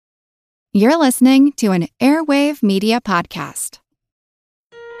You're listening to an Airwave Media Podcast.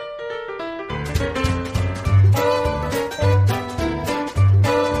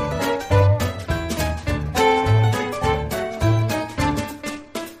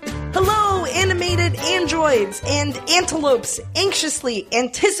 Hello, animated androids and antelopes anxiously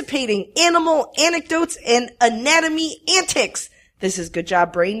anticipating animal anecdotes and anatomy antics. This is Good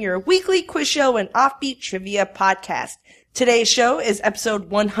Job Brain, your weekly quiz show and offbeat trivia podcast. Today's show is episode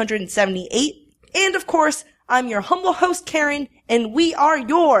 178, and of course, I'm your humble host, Karen, and we are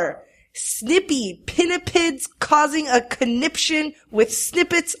your snippy pinnipids causing a conniption with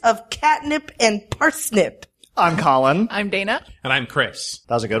snippets of catnip and parsnip. I'm Colin. I'm Dana. And I'm Chris.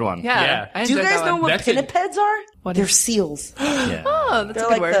 That was a good one. Yeah. I Do you enjoyed guys that know one. what pinnipeds are? They're is- seals. Yeah. Oh, that's They're a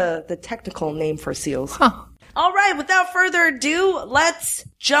good like word. the technical name for seals. Huh. All right, without further ado, let's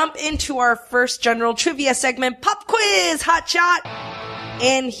jump into our first general trivia segment, Pop Quiz Hot Shot.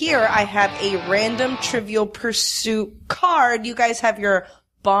 And here I have a random Trivial Pursuit card. You guys have your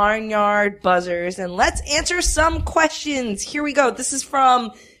barnyard buzzers, and let's answer some questions. Here we go. This is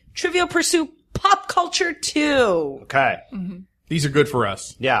from Trivial Pursuit Pop Culture 2. Okay. These are good for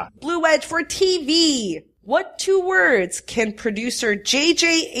us. Yeah. Blue Wedge for TV. What two words can producer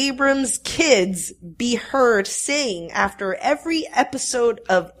J.J. Abrams' kids be heard saying after every episode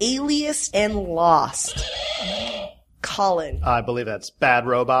of Alias and Lost? Colin. I believe that's Bad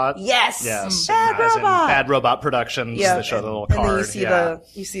Robot. Yes. Yes. Bad As in Robot. Bad Robot Productions. Yeah. They show the little and card. then you see yeah.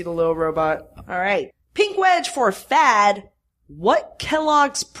 you see the little robot. All right. Pink Wedge for Fad. What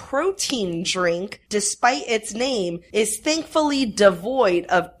Kellogg's protein drink, despite its name, is thankfully devoid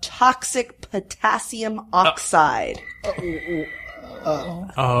of toxic potassium oxide?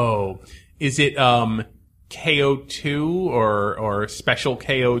 Oh, is it KO2 or special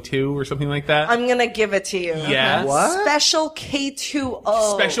KO2 or something like that? I'm gonna give it to you. Yes. What? Special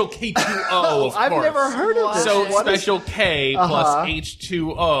K2O. Special K2O, of I've course. never heard of this. So What is- special K plus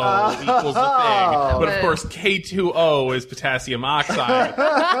H2O equals the thing. But of course, K2O is potassium oxide.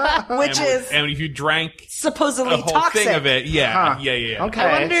 Which is And if you drank supposedly a whole toxic. thing of it, yeah. Okay.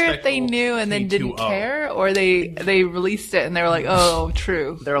 I wonder if they Special knew and then didn't K2O. care, or they released it and they were like, oh,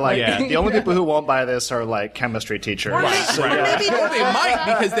 true. They're like, Yeah. the only people who won't buy this are like chemistry teachers. Or So, maybe Or they might,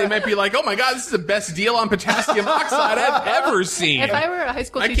 because they might be like, oh my god, this is the best deal on potassium oxide I've ever seen. If I were a high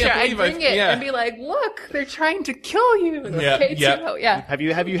school I teacher, can't I'd believe I- bring it yeah. and be like, look, they're trying to kill you. Yeah, K2O. Yeah. Have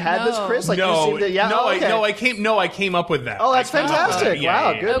you had this, No. Chris? Like, no, you seemed to, yeah. no, oh, okay. I came up with that. Oh, that's I came up with fantastic. that. Yeah,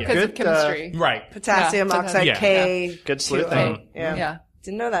 Wow, yeah, good. Oh, because of chemistry. Right. Potassium Yeah, oxide yeah. K. Good sleuthing. Yeah. Yeah.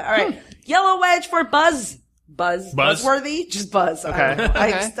 Didn't know that. All right. Yellow Wedge for Buzzworthy? Just Buzz. Okay. I don't know.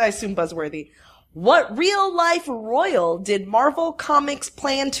 Okay. I assume Buzzworthy. What real-life royal did Marvel Comics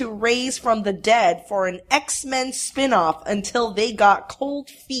plan to raise from the dead for an X-Men spin-off until they got cold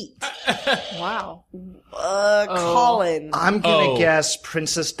feet? Wow. Colin. I'm going to Oh. guess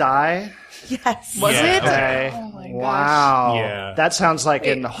Princess Di. Yes. Was Yeah. it? Okay. Oh my gosh. Wow. Yeah. That sounds like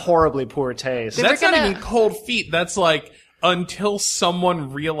in horribly poor taste. They were That's not gonna- even cold feet. That's like until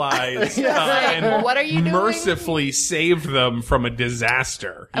someone realized Like, and what are you doing? mercifully saved them from a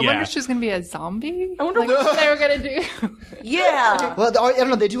disaster. I wonder if she's going to be a zombie? I wonder what they were going to do. Yeah. Well, I don't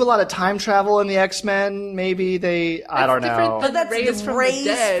know. They do a lot of time travel in the X-Men. Maybe they. I don't different know. than- But that's Raised from the raised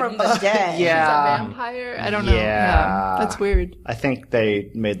dead. from the dead. Yeah. A vampire? I don't know. Yeah. That's weird. I think they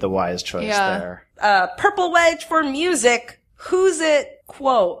made the wise choice Yeah. there. Purple Wedge for music. Who's it,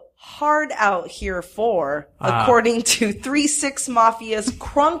 quote, hard out here for, according to 3-6 Mafia's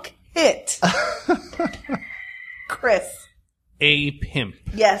crunk hit? Chris. A pimp.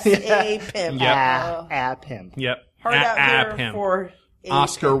 Yes, a pimp. Yep. App him. Yep. Hard out here pimp. for a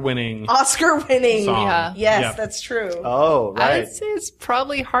Oscar winning Oscar winning. song. Yeah. Yes, Yep. that's true. Oh, I right. would say it's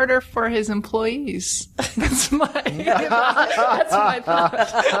probably harder for his employees. That's my that's my thought.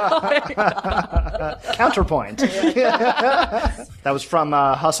 Counterpoint. That was from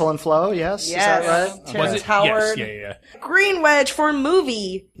Hustle and Flow, yes? Yes. Is that right? Terrence Was it? Howard. Yes. Yeah. Green Wedge for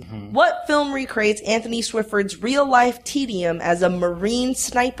movie. What film recreates Anthony Swiftord's real-life tedium as a Marine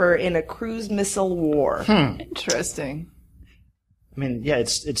sniper in a cruise missile war? Interesting. I mean, yeah,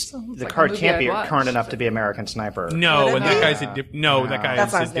 it's the like a card movie can't I'd be watch. current enough to be American Sniper. No, What and is that it? guy's that guy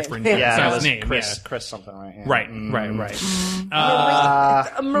That's not is his a different. name. Yeah, That's it his was name. Chris something, right? Yeah. Right.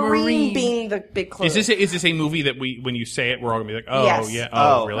 A Marine being the big clue. Is this a movie that when you say it, we're all gonna be like, oh Yes. yeah,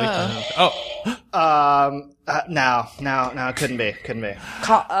 oh, Oh. really? No, it couldn't be.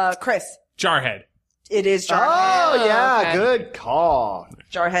 Chris? Jarhead. It is Jarhead. Oh, yeah, okay. good call.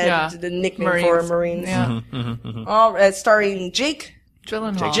 Jarhead, Yeah. the nickname Marines. for Marines. Yeah. All right, starring Jake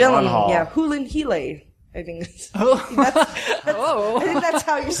Gyllenhaal. Gyllenhaal. Gyllenhaal. Yeah, Hulin Hele. I think it's, Oh. I think that's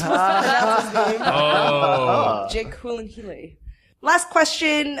how you're supposed to pronounce his name. Oh. Jake Hulenhile. Last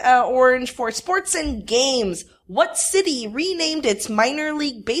question, Orange, for sports and games. What city renamed its minor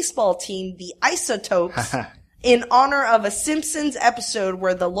league baseball team the Isotopes in honor of a Simpsons episode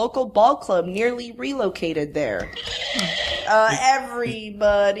where the local ball club nearly relocated there?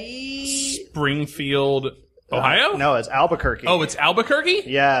 Everybody. Springfield, Ohio? No, it's Albuquerque. Oh, it's Albuquerque?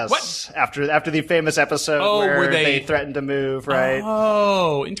 Yes. What? After the famous episode where they threatened to move, right?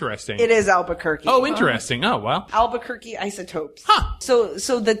 Oh, interesting. It is Albuquerque. Oh, interesting. Oh, well. Albuquerque Isotopes. Huh.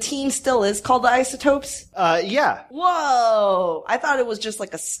 So the team still is called the Isotopes? Yeah. Whoa. I thought it was just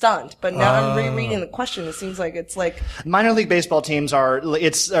like a stunt, but now I'm rereading the question. It seems like it's like, Minor league baseball teams are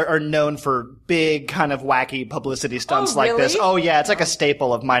known for big kind of wacky publicity stunts like this. really? Oh yeah, it's like a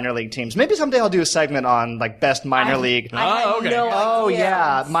staple of minor league teams. Maybe someday I'll do a segment on like best minor league. I had Oh, okay. no Oh idea.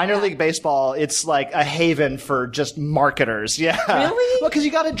 yeah, minor league baseball. It's like a haven for just marketers. Yeah, Really? Well, because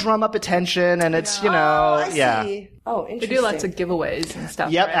you got to drum up attention, and it's Oh, I yeah. see. Oh, They interesting. do lots of giveaways and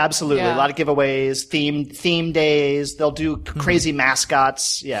stuff. Yep, right? absolutely. Yeah. A lot of giveaways, theme days. They'll do crazy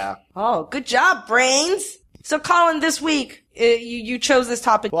mascots. Yeah. Oh, good job, Brains. So, Colin, this week, you chose this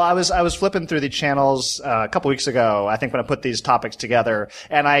topic. Well, I was flipping through the channels a couple weeks ago, I think, when I put these topics together,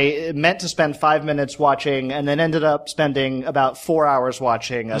 and I meant to spend 5 minutes watching, and then ended up spending about 4 hours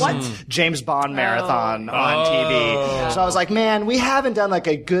watching a James Bond marathon on TV. So I was like, man, we haven't done like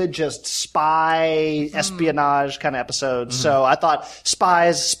a good just spy espionage kind of episode. So I thought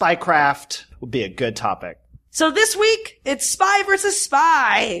spycraft would be a good topic. So this week, it's Spy versus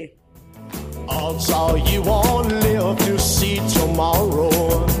Spy. Odds are you won't live to see tomorrow.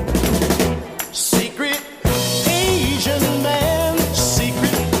 Secret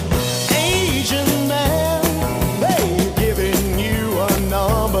Asian man, they've given you a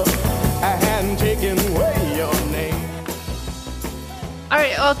number and taken away your name. All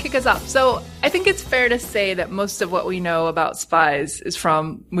right, I'll kick us off. So I think it's fair to say that most of what we know about spies is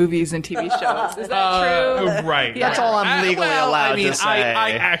from movies and TV shows. Is that true? Right. Yeah. That's all I'm legally allowed I mean, to say.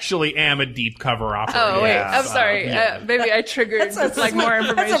 I actually am a deep cover operator. Oh, wait. Yeah. I'm sorry. Maybe I triggered like more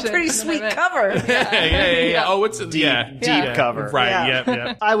information. That's a pretty than I sweet meant. cover. Yeah. Oh, it's Deep cover. Right. Yeah.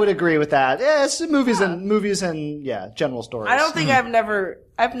 Yeah. I would agree with that. Yeah, it's movies and general stories. I don't think I've never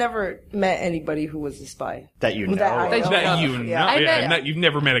met anybody who was a spy. that you know. That I know. That you know. Yeah. I Yeah. met- You've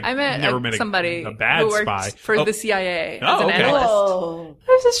never met somebody a bad who worked spy for the CIA as Oh, an okay. analyst. Oh.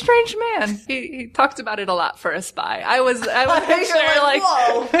 He was a strange man. He talked about it a lot for a spy. I wasn't sure, like,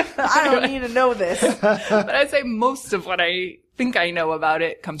 whoa, I don't need to know this. but I'd say most of what I think I know about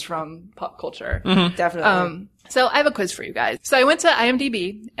it comes from pop culture. Definitely. So I have a quiz for you guys. So I went to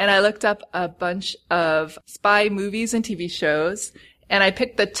IMDb and I looked up a bunch of spy movies and TV shows, and I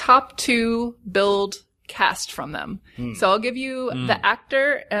picked the top 2 billed cast from them. So I'll give you the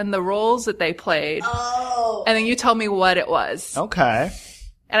actor and the roles that they played. Oh. And then you tell me what it was. Okay.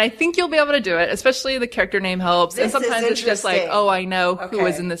 And I think you'll be able to do it, especially the character name helps. This and sometimes is it's just like, interesting. oh, I know who Okay.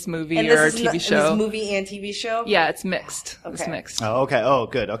 was in this movie And or this is TV This show. movie and TV show? Yeah, it's mixed. It's Okay. mixed. Oh, okay. Oh,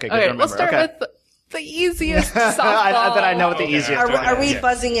 good. Okay, good. Okay, to we'll remember. start okay. with the easiest softball. I bet I know what the easiest one Are we is.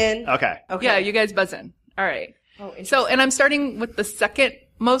 buzzing in? Okay. Okay. Yeah, you guys buzz in. All right. Oh, interesting. So, and I'm starting with the second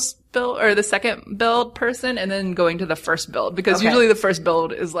most build or the second build person and then going to the first build because Okay. usually the first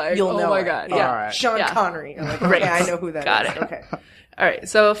build is like, You'll oh know my it. God. Yeah. Yeah. All right. Sean Yeah. Connery. I'm like, Right. okay, I know who that Got is. it. Okay. All right.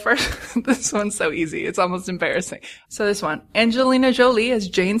 So first, this one's so easy. It's almost embarrassing. So this one, Angelina Jolie as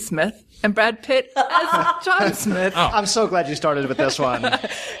Jane Smith and Brad Pitt as John Smith. I'm so glad you started with this one.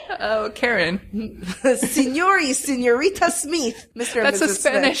 Oh, Karen. Senorita Smith. Mr. and That's Mrs. a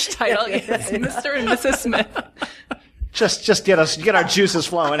Spanish Smith. title. Yes, Mr. and Mrs. Smith. just get our juices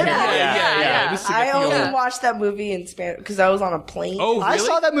flowing here. Yeah. This is a I good only deal. watched that movie in Spanish because I was on a plane. Oh, really? I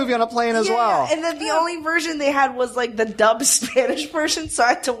saw that movie on a plane as Yeah, well. and then the only version they had was like the dubbed Spanish version, so I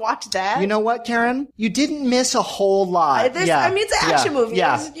had to watch that. You know what, Karen? You didn't miss a whole lot. There's- yeah. I mean, it's an action movie.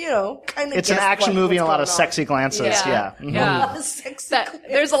 Yeah. It's, you know, kind of. It's an action movie and a lot of sexy glances. Yeah. Mhm. Yeah. Sexy.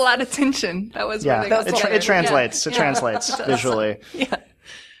 There's a lot of tension. That was Yeah. where they got It together. translates. Yeah. It translates visually. Yeah.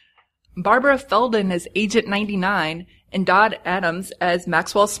 Barbara Feldon as Agent 99 and Dodd Adams as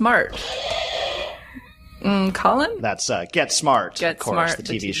Maxwell Smart. Colin? That's Get Smart, Get of course, Smart,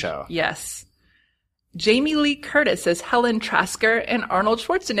 the TV show. Yes. Jamie Lee Curtis as Helen Trasker and Arnold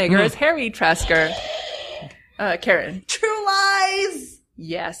Schwarzenegger as Harry Trasker. Karen. True Lies.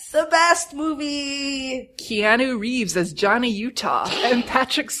 Yes. The best movie. Keanu Reeves as Johnny Utah and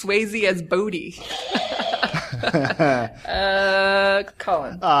Patrick Swayze as Bodie.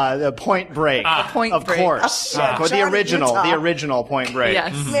 Colin. The Point Break. Point of Break. course. The original Point Break.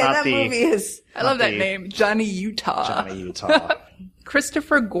 Yes. Man, Not that the- movie is... I love that name. Johnny Utah. Johnny Utah.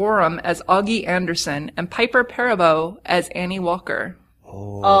 Christopher Gorham as Augie Anderson and Piper Perabo as Annie Walker.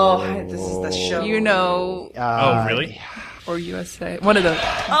 Oh, this is the show. You know, Oh, really? or USA. One of the,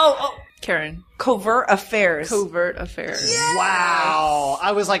 Oh, Karen. Covert Affairs. Covert Affairs. Wow.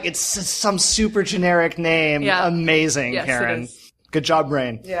 I was like, it's some super generic name. Yeah. Amazing, Yes, it Karen. is. Good job,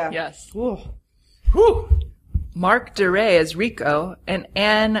 Brain. Yeah. Yes. Ooh. Whew. Mark DeRay as Rico and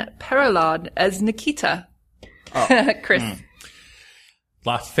Anne Perelod as Nikita. Chris.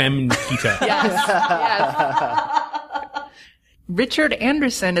 La Femme Nikita. Yes. Yes. Richard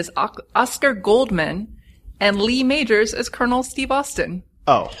Anderson as Oscar Goldman and Lee Majors as Colonel Steve Austin.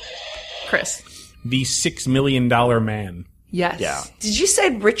 Oh. Chris. The $6 Million Man. Yes. Yeah. Did you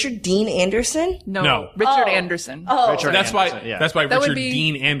say Richard Dean Anderson? No. Richard Anderson. Richard That's why. Anderson, yeah. That's why That would Richard be-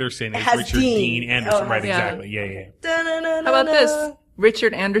 Dean Anderson is Has Richard Dean. Dean Anderson. Oh, Right. yeah. Exactly. Yeah. How How about this?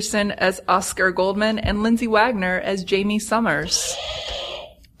 Richard Anderson as Oscar Goldman and Lindsay Wagner as Jamie Summers.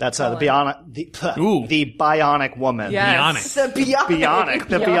 That's the Ooh. the bionic woman. Yes. Bionic. The Bionic.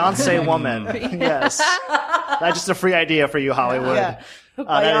 The Beyonce woman. Yes. That's just a free idea for you, Hollywood. Yeah.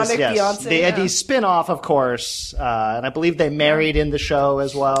 That is, Bionic yes. Beyonce. The spin-off, of course, and I believe they married in the show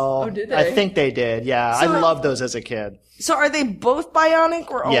as well. Oh, did they? I think they did, yeah. I loved those as a kid. So are they both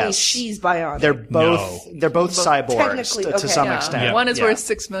bionic or only Yes. she's bionic? They're both cyborgs Technically, to okay. some Yeah. extent. Yeah. One is Yeah. worth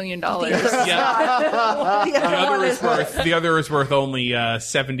 $6 million. Yeah. the The other is worth only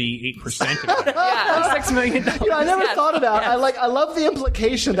 78% of that. Yeah, $6 million. I never thought about. I love the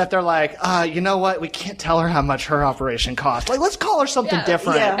implication that they're like, you know what? We can't tell her how much her operation cost. Like, let's call her something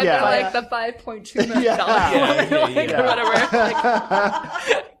different. Yeah. And they're like the $5.2 million. Or whatever. Like,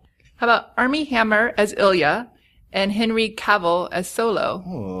 how about Armie Hammer as Ilya and Henry Cavill as Solo?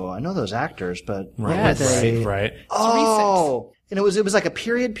 Oh, I know those actors, but Yes. Right. oh, and it was like a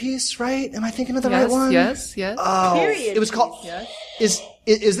period piece, right? Am I thinking of the right one? Yes. Oh, Period it was called. Yes.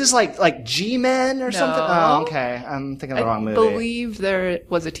 Is this like G-Men or something? Oh, okay. I'm thinking of the wrong I movie. believe there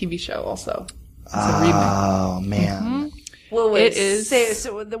was a TV show also. It's a remake. Oh man. Well, wait, It is-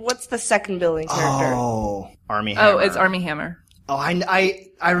 so what's the second billing character? Oh, Armie Hammer. Oh, it's Armie Hammer. Oh,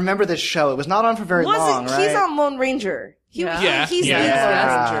 I remember this show. It was not on for very long, right? He's on Lone Ranger. Yeah. He's Yeah. in Lone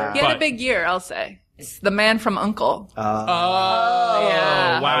Yeah. Ranger. He had a But- big year, I'll say. It's the man from U.N.C.L.E. Oh,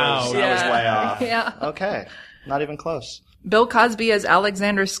 Yeah. wow. That was way off. Yeah. Okay, not even close. Bill Cosby as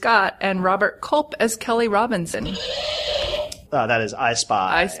Alexander Scott and Robert Culp as Kelly Robinson. Oh, that is I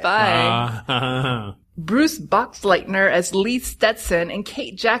Spy. I Spy. Bruce Boxleitner as Lee Stetson and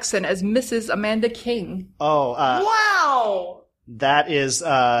Kate Jackson as Mrs. Amanda King. Oh, Wow. that is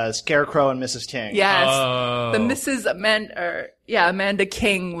Scarecrow and Mrs. King. Yes. Oh. The Mrs. Amanda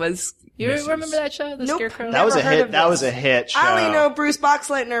King was, you remember that show? The Nope. Scarecrow? That was a Never heard hit. of That this. was a hit show. I only know Bruce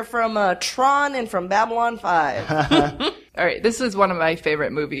Boxleitner from Tron and from Babylon 5. All right. This is one of my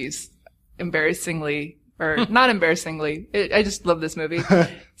favorite movies. Embarrassingly, or not embarrassingly. I just love this movie.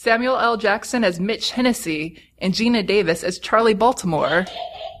 Samuel L. Jackson as Mitch Hennessy and Gina Davis as Charlie Baltimore.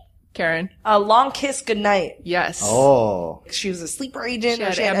 Karen. Long Kiss Goodnight. Yes. Oh. She was a sleeper agent. She or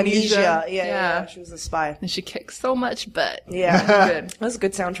had she had amnesia. Yeah. She was a spy. And she kicks so much butt. Yeah. Good. That was a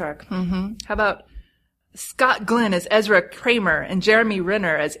good soundtrack. How about Scott Glenn as Ezra Kramer and Jeremy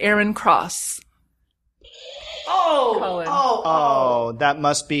Renner as Aaron Cross? Colin. Oh, that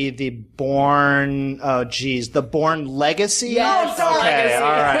must be the Bourne. Oh, geez, the Bourne Legacy. Yes, Oh, Okay, Legacy.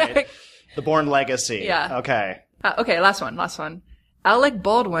 all right. The Bourne Legacy. Yeah. Okay. Okay, last one. Alec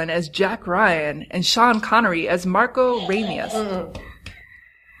Baldwin as Jack Ryan and Sean Connery as Marco Ramius.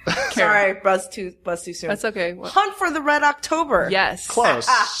 Sorry, buzz too soon. That's okay. What? Hunt for the Red October. Yes. Close.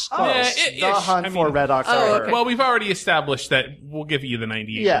 Close. Yeah, The ish. Hunt I for mean- Red October. okay. Well, we've already established that we'll give you the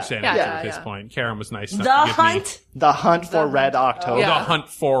 98% Yeah. at this point. Karen was nice enough The to give me Hunt. The Hunt for Red October. Yeah. the Hunt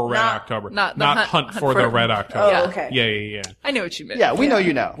for Red Not- October. not the Hunt for the for- Red October. Oh, Yeah. okay. Yeah. I know what you meant. Yeah, we know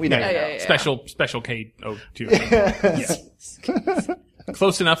you know. We know you know. Yeah. Special K02. Yeah.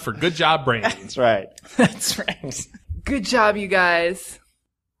 Close enough for good job, Brandon. That's right. That's right. Good job, you guys.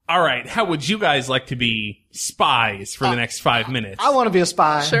 All right. How would you guys like to be spies for the next 5 minutes? I want to be a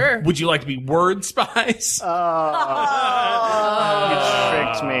spy. Sure. Would you like to be word spies? You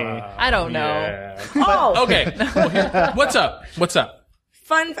tricked me. I don't know. Yeah. Oh, Okay. Well, here- what's up?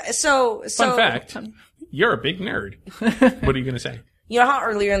 fun Fact. You're a big nerd. What are you going to say? You know how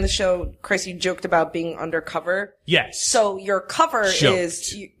earlier in the show, Chris, you joked about being undercover? Yes. So your cover Joked.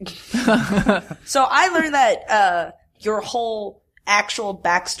 is... So I learned that your whole actual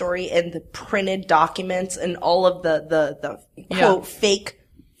backstory and the printed documents and all of the quote fake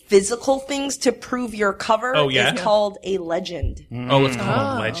physical things to prove your cover is called a legend. Oh, it's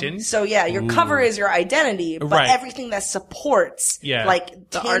called legend? So yeah, your cover is your identity, but everything that supports like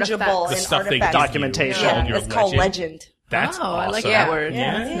tangible and stuff artifacts. Documentation. It's called legend. That's awesome. I like that word.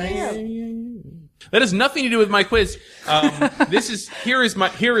 Yeah. That has nothing to do with my quiz. Here is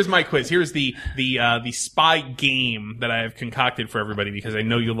my quiz. Here's the spy game that I have concocted for everybody because I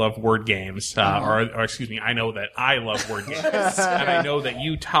know you love word games. Or excuse me, I know that I love word games. And I know that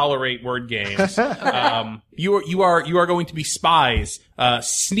you tolerate word games. You are going to be spies,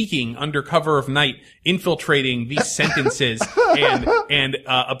 sneaking under cover of night, infiltrating these sentences and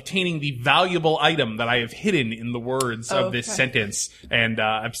obtaining the valuable item that I have hidden in the words of this sentence and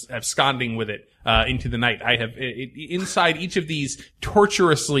absconding with it into the night. I have inside each of these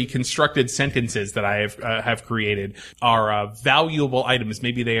tortuously constructed sentences that I have created are valuable items.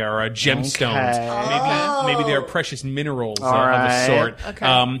 Maybe they are gemstones. Okay. Maybe they are precious minerals of a sort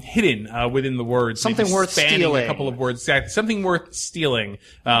hidden within the words. Something worth stealing. A couple of words. Exactly. Something worth stealing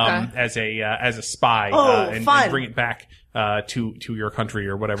as a spy and bring it back to your country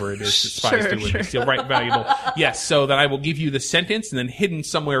or whatever it is that spies do when they steal. Right, valuable. Yes, so that I will give you the sentence and then hidden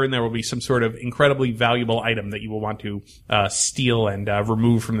somewhere in there will be some sort of incredibly valuable item that you will want to steal and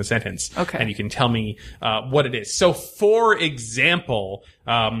remove from the sentence. Okay. And you can tell me what it is. So for example,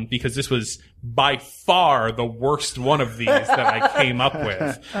 because this was by far the worst one of these that I came up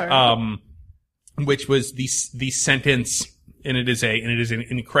with, which was the sentence. And it is an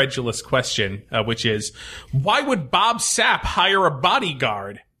incredulous question, which is, why would Bob Sapp hire a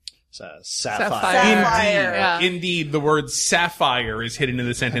bodyguard? Sapphire. Indeed, the word sapphire is hidden in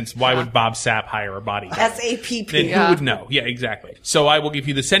the sentence. Why would Bob Sapp hire a bodyguard? SAPP. Then who would know? Yeah, exactly. So I will give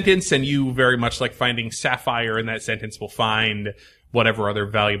you the sentence, and you, very much like finding sapphire in that sentence, will find whatever other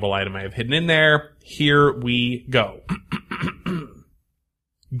valuable item I have hidden in there. Here we go.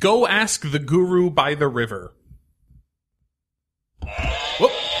 Go ask the guru by the river.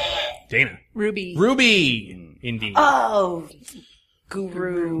 Whoop. Dana. Ruby. Indeed. Oh.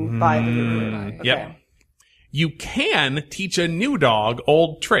 Guru by the river. Okay. Yep. You can teach a new dog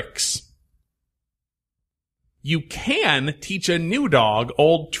old tricks. You can teach a new dog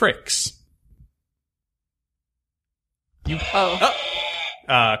old tricks.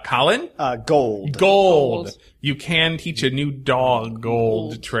 Colin? Gold. You can teach a new dog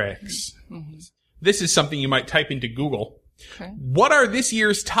gold tricks. Mm-hmm. This is something you might type into Google. Okay. What are this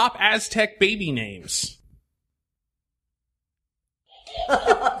year's top Aztec baby names?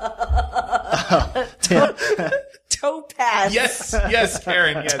 Topaz. Yes,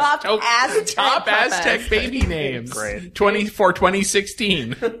 Karen. Yes. Top Aztec baby names. Great.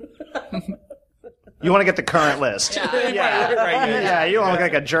 2016. You want to get the current list. Yeah, you want to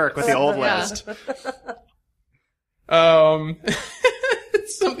look like a jerk with the old list.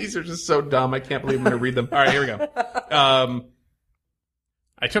 Some of these are just so dumb. I can't believe I'm going to read them. All right, here we go.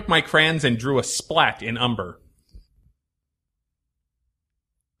 I took my crayons and drew a splat in umber.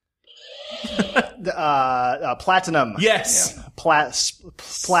 Platinum. Yes.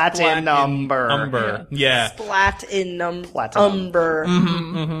 Splat in umber. Yeah. Splat in umber.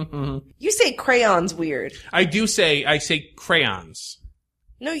 Mm-hmm, mm-hmm, mm-hmm. You say crayons weird. I say crayons.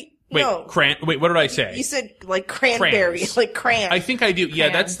 No. Wait, no. Wait, what did I say? You said like cranberry, crayons. like crayons. I think I do. Yeah,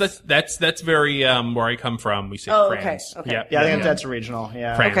 that's very where I come from. We say crayons. Okay. Yeah, I think that's regional.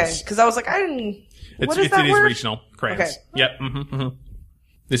 Yeah. Crayons. Okay, because I was like, I didn't. What is that word? It is regional. Crayons. Okay. Yep. Mm-hmm, mm-hmm.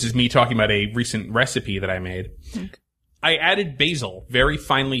 This is me talking about a recent recipe that I made. Okay. I added basil, very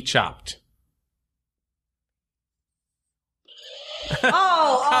finely chopped.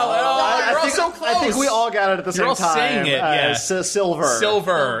 I so close. I think we all got it at the same time. You're all saying it, yeah.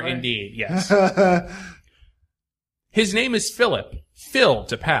 Silver, indeed, yes. His name is Philip. Phil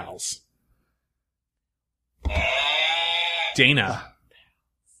to pals. Dana.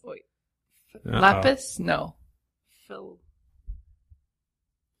 Wait. Lapis? No. Phil.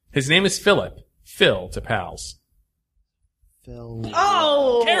 His name is Philip. Phil to pals. Phil.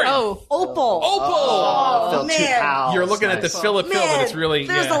 Oh! Karen. Oh! Opal! Phil man. to pals. You're looking at the Philip, but it's really,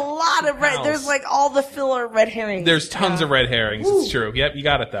 there's a lot of red, there's like all the filler red herrings. There's tons of red herrings. It's true. Yep, you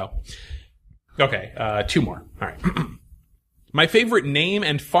got it though. Okay, two more. All right. My favorite name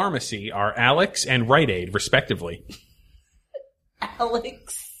and pharmacy are Alex and Rite Aid, respectively.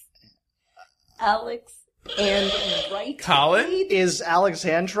 Alex and Rite Colin? Aid? Is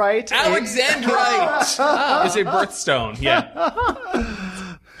Alexandrite? Alexandrite is a birthstone.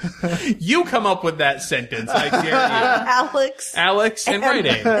 Yeah. You come up with that sentence. I dare you. Alex and Rite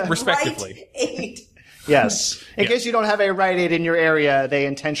Aid, respectively. Rite Aid. Yes. In case you don't have a Rite Aid in your area, they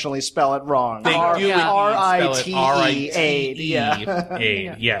intentionally spell it wrong. They do indeed spell it R-I-T-E-Aid. Yeah.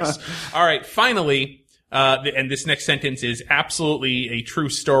 Aid, yes. All right, finally, and this next sentence is absolutely a true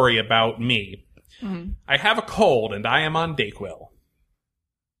story about me. Mm-hmm. I have a cold and I am on Dayquil.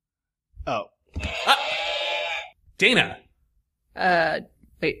 Oh. Dana.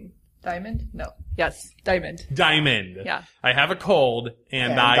 Wait. Diamond? No. Yes. Diamond. Diamond. Yeah. I have a cold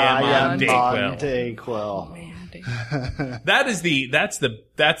and I am on Dayquil. That's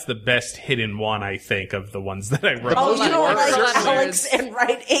the best hidden one, I think, of the ones that I wrote. Oh, you don't like Alex and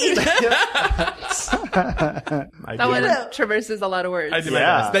Rite Aid? That one traverses a lot of words. I did my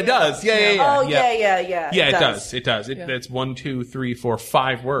best. That does. Yeah. Oh, yeah. Yeah, it does. It does. That's 1, 2, 3, 4,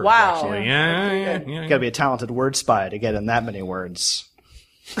 5 words. Wow. Actually. Yeah. Gotta be a talented word spy to get in that many words.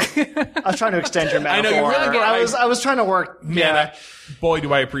 I was trying to extend your metaphor. I know, you're really good. I was trying to work. Man, boy,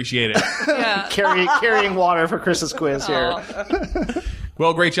 do I appreciate it. Yeah. Carrying water for Chris's quiz here.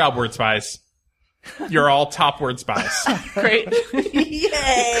 Well, great job, word spies. You're all top word spies. Great. Yay!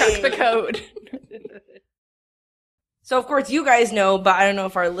 Crack the code. So, of course, you guys know, but I don't know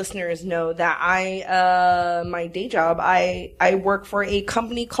if our listeners know that my day job, I work for a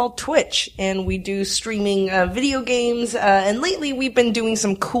company called Twitch, and we do streaming video games, and lately we've been doing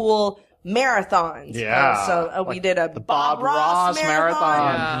some cool marathons. Yeah. We did a Bob Ross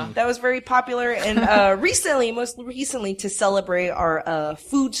marathon. Yeah. That was very popular, and most recently, to celebrate our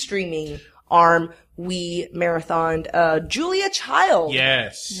food streaming arm, we marathoned Julia Child.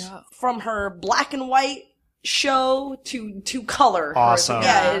 Yes. Yeah. From her black and white show to color. Awesome.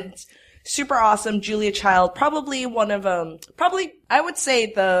 Yeah, it's super awesome. Julia Child, probably one of I would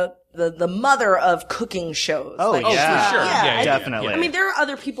say the mother of cooking shows. Oh, Like, yeah. For sure. Yeah, definitely. I mean, there are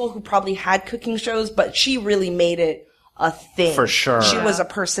other people who probably had cooking shows, but she really made it a thing. For sure. She was a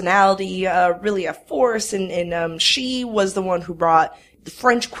personality, really a force, and she was the one who brought the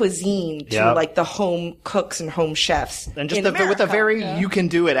French cuisine to like the home cooks and home chefs. And just in with a very you can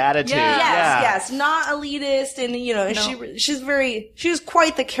do it attitude. Yes, not elitist, and she was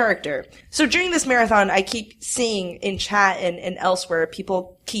quite the character. So during this marathon, I keep seeing in chat and elsewhere,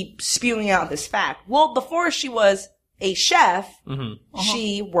 people keep spewing out this fact. Well, before she was a chef,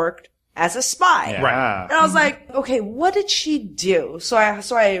 she worked as a spy. Yeah. Right. And I was like, okay, what did she do? So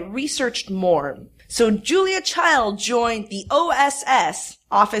I researched more. So Julia Child joined the OSS,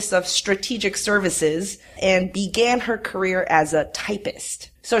 Office of Strategic Services, and began her career as a typist.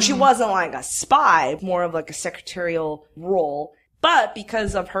 So she wasn't like a spy, more of like a secretarial role. But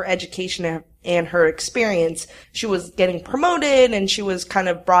because of her education and her experience, she was getting promoted, and she was kind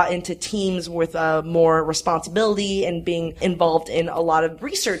of brought into teams with more responsibility and being involved in a lot of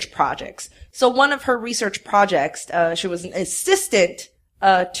research projects. So one of her research projects, she was an assistant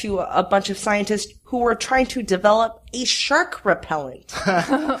to a bunch of scientists who were trying to develop a shark repellent.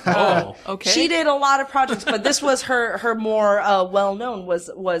 Oh, okay. She did a lot of projects, but this was her more well-known,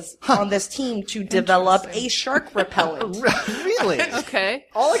 was on this team to develop a shark repellent. Really? Okay.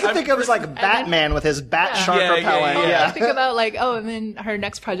 All I can think of is like Batman with his bat shark repellent. I think about and then her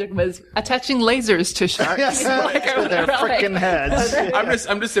next project was attaching lasers to sharks. To their freaking heads.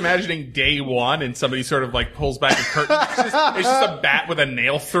 I'm just imagining day one, and somebody sort of like pulls back a curtain. It's just a bat with a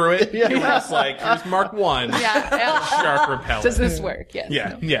nail through it. Yeah. It's like, here's Mark 1. Yeah. Shark repellent. Does this work? Yes. Yeah.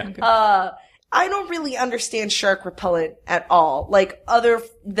 No. Yeah. Okay. I don't really understand shark repellent at all. Like, other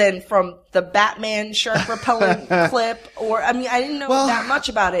than from the Batman shark repellent clip, I didn't know that much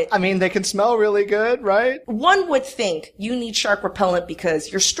about it. I mean, they can smell really good, right? One would think you need shark repellent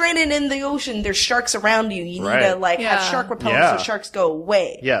because you're stranded in the ocean. There's sharks around you. You need to have shark repellent so sharks go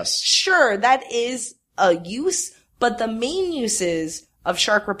away. Yes. Sure, that is a use, but the main uses of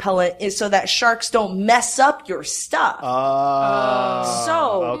shark repellent is so that sharks don't mess up your stuff.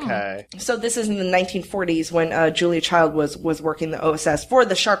 So this is in the 1940s when Julia Child was working the OSS for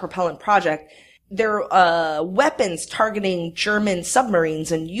the shark repellent project. Their weapons targeting German submarines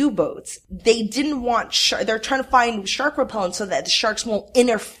and U-boats. They didn't want they're trying to find shark repellent so that the sharks won't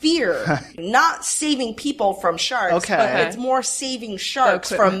interfere. Not saving people from sharks, but it's more saving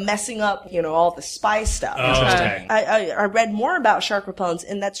sharks from messing up, all the spy stuff. Interesting. I read more about shark repellents,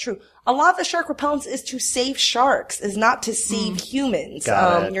 and that's true. A lot of the shark repellents is to save sharks, is not to save humans.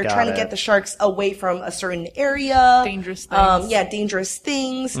 You're trying to get the sharks away from a certain area. Dangerous things. Dangerous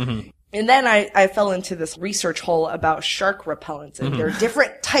things. And then I fell into this research hole about shark repellents, and there are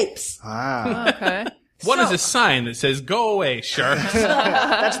different types. Okay. What is a sign that says "Go away, shark"?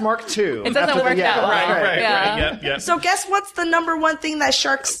 That's Mark II. It doesn't work that way. Right. Yeah. Yep. So guess what's the number one thing that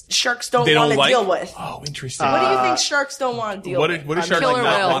sharks don't They want don't to like. deal with? Oh, interesting. What do you think sharks don't want to deal What with? do sharks Killer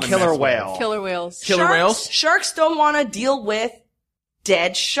not whale. want to Killer mess with? whale. Killer whales. Killer whales? Sharks don't want to deal with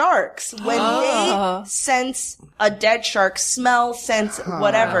dead sharks. When they sense a dead shark, smell, sense,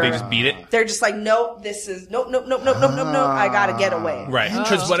 whatever, They just beat it. they're just like, nope, this is, nope, I gotta get away. Right.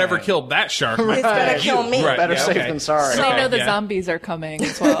 Because whatever killed that shark might It's gonna kill kill you. me. Right. Better yeah, safe okay. than sorry. They know the yeah. zombies are coming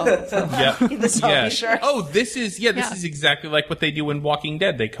as well. So. Yep. The zombie sharks. Oh, this is exactly like what they do in Walking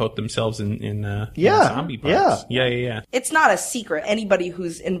Dead. They coat themselves in zombie parts. Yeah. It's not a secret. Anybody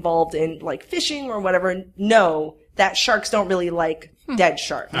who's involved in like fishing or whatever know that sharks don't really like dead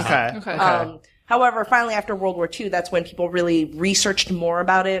sharks. Okay. However, finally after World War II, that's when people really researched more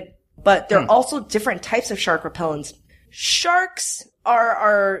about it. But there are also different types of shark repellents. Sharks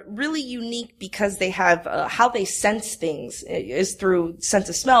are really unique because they have how they sense things is through sense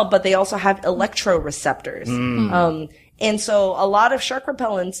of smell, but they also have electroreceptors. And so a lot of shark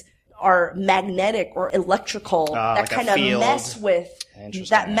repellents are magnetic or electrical that like a kind of field. mess with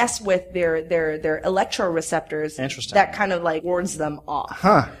their electroreceptors. Interesting. That kind of like wards them off.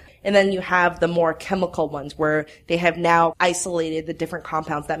 And then you have the more chemical ones where they have now isolated the different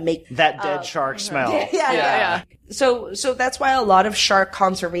compounds that make That dead shark smell. yeah. So that's why a lot of shark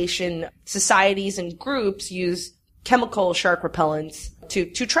conservation societies and groups use chemical shark repellents to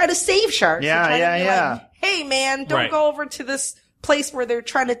try to save sharks. Yeah, to try to be yeah. like, hey man, don't Right. go over to this place where they're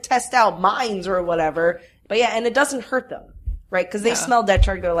trying to test out mines or whatever. But yeah, and it doesn't hurt them. Right, because they smell dead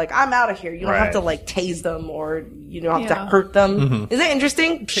shark. They're like, I'm out of here. You don't have Right. to like tase them or you don't have to Yeah. hurt them. Isn't it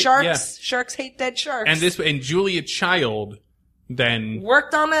interesting? Sharks Yeah. hate dead sharks. And Julia Child then.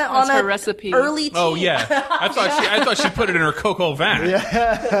 worked on it on her a recipe. early teen. Oh yeah, I thought she put it in her cocoa vat.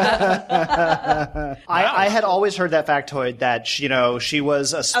 I had always heard that factoid that she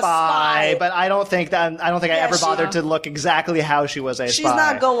was a spy, spy. but I don't think I ever she- bothered to look exactly how she was a She's spy.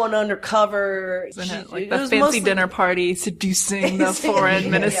 not going undercover. Isn't it? Like it the was fancy mostly- dinner party seducing the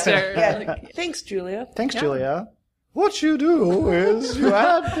foreign minister. Yeah. Thanks, Julia. Thanks, Julia. What you do is you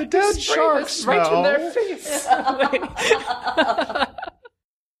add the dead shark smell. Right in their face.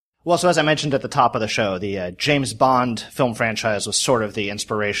 Well, so as I mentioned at the top of the show, the James Bond film franchise was sort of the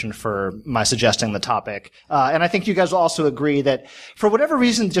inspiration for my suggesting the topic. And I think you guys will also agree that for whatever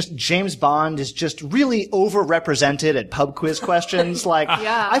reason, just James Bond is just really overrepresented at pub quiz questions. Like,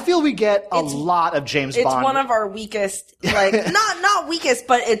 Yeah. I feel we get a lot of James It's Bond. one of our weakest, like not weakest,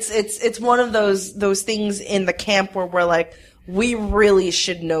 but it's one of those things in the camp where we're like, we really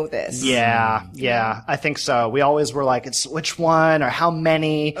should know this. Yeah, I think so. We always were like, it's which one or how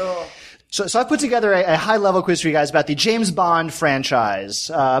many. So I've put together a high-level quiz for you guys about the James Bond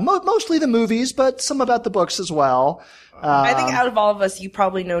franchise. Mostly the movies, but some about the books as well. I think out of all of us, you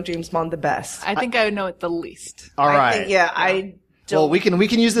probably know James Bond the best. I think I would know it the least. All right. I don't. Well, we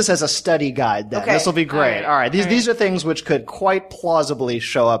can use this as a study guide then. Okay. This will be great. All right. All right. These are things which could quite plausibly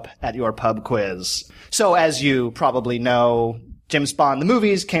show up at your pub quiz. So as you probably know, James Bond, the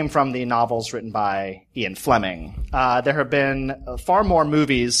movies, came from the novels written by Ian Fleming. There have been far more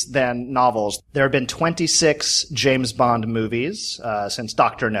movies than novels. There have been 26 James Bond movies since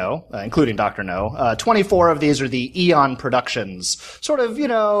Dr. No, including Dr. No. 24 of these are the Eon Productions, sort of,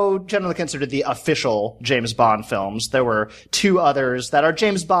 generally considered the official James Bond films. There were 2 others that are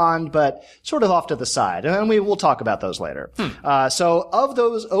James Bond, but sort of off to the side, and we'll talk about those later. So of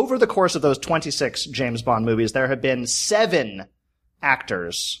those, over the course of those 26 James Bond movies, there have been 7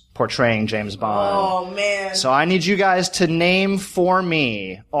 actors portraying James Bond. Oh man. So I need you guys to name for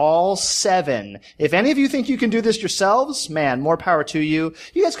me all 7. If any of you think you can do this yourselves, man, more power to you.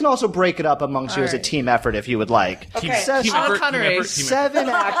 You guys can also break it up amongst you as a team effort if you would like. Okay. Sean Connery. 7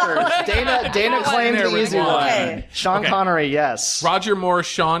 actors. Dana claimed the easy one. Okay. Sean Connery, yes. Roger Moore,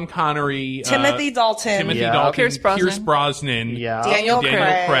 Sean Connery, Timothy Dalton. Timothy Yeah. Dalton, Pierce Brosnan. Yeah. Daniel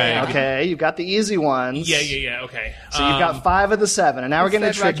Craig. Okay, you got the easy ones. Yeah. Okay. So you've got 5 of the 7, and now we're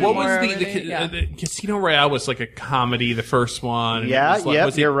getting said tricky. What was Moore, the everything, yeah. Casino Royale was like a comedy, the first one. And Yeah, it was like, yep,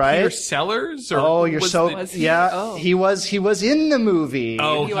 was it you're right. Peter Sellers? Or Oh, you're was so it- yeah. Oh. He was in the movie.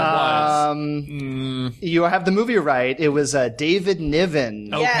 Oh, he was. You have the movie right. It was David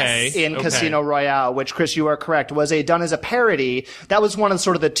Niven. Okay. Yes. In okay. Casino Royale, which, Chris, you are correct, was done as a parody. That was one of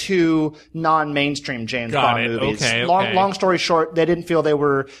sort of the 2 non-mainstream James Got Bond it. movies. Okay. Long story short, they didn't feel they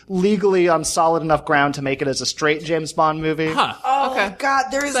were legally on solid enough ground to make it as a straight James Bond movie. Huh. Okay. God,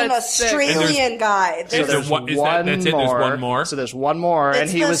 there's So an that's six. Australian guy. Is There's there There's one- is that- that's it? There's one more? So there's one more, and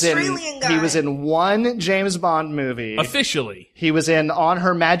It's he the was Australian guy. he was in one James Bond movie. Officially. He was in On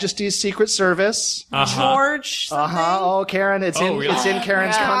Her Majesty's Secret Service. George. something? Oh, Karen, it's Oh, really? it's in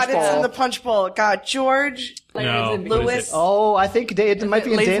Karen's Yeah. punch God, it's in bowl. the punch bowl. God, George. No. Lazenby. What is Lewis. it? Oh, I think it might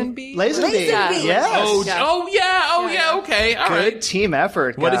be in Lazenby? Lazenby. Lazenby. Yes. Oh, Yeah. oh yeah. Oh Yeah, yeah. yeah. Okay. All Good right. team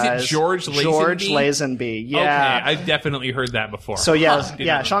effort, guys. What is it, George Lazenby? George Lazenby. Yeah. Okay. I've definitely heard that before. So yeah, Didn't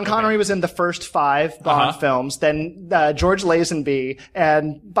yeah. know. Sean Okay. Connery was in the first 5 Bond Uh-huh. films. Then George Lazenby,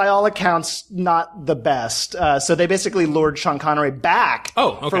 and by all accounts, not the best. So they basically lured Sean Connery back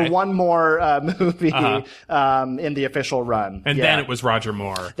Oh, okay. for one more movie Uh-huh. in the official run. And Yeah. then it was Roger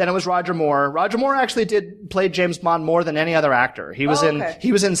Moore. Then it was Roger Moore. Roger Moore actually did play James Bond more than any other actor. He was okay.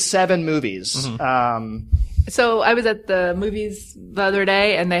 he was in 7 movies. Mm-hmm. So I was at the movies the other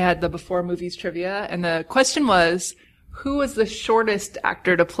day, and they had the before movies trivia, and the question was, who was the shortest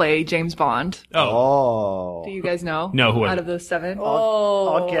actor to play James Bond? Oh, Do you guys know? No, who was out it? of those 7?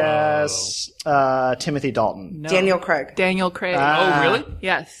 I'll guess Timothy Dalton. No. Daniel Craig. Daniel Craig. Oh, really?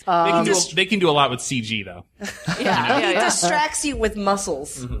 Yes. They can do a lot with CG though. yeah. Distracts you with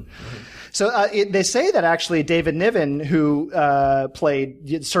muscles. So they say that actually David Niven, who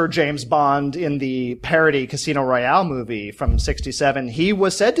played Sir James Bond in the parody Casino Royale movie from '67, he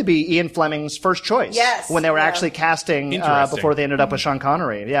was said to be Ian Fleming's first choice. Yes, when they were yeah. actually casting Interesting. before they ended up with Sean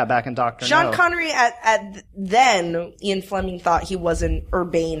Connery. Yeah, back in Doctor Sean No. Connery at then, Ian Fleming thought he wasn't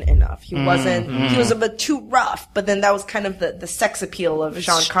urbane enough. He wasn't, he was a bit too rough, but then that was kind of the sex appeal of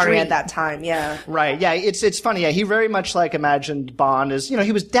Sean Connery at that time, yeah. Right. Yeah. It's funny. Yeah. He very much imagined Bond as,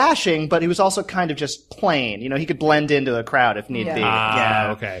 he was dashing, but he was also kind of just plain. He could blend into a crowd if need Yeah. be. Ah,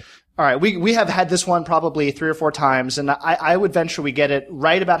 okay. All right. We have had this one probably 3 or 4 times, and I would venture we get it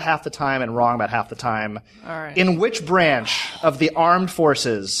right about half the time and wrong about half the time. All right. In which branch of the armed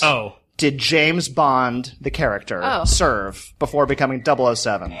forces did James Bond, the character, serve before becoming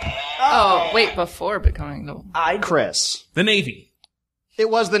 007? Oh, wait, before becoming the... Chris. The Navy. It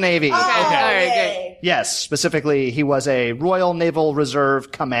was the Navy. All right, Yay. Yes, specifically, he was a Royal Naval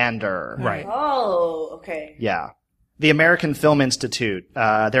Reserve commander. Right. Oh, okay. Yeah. The American Film Institute,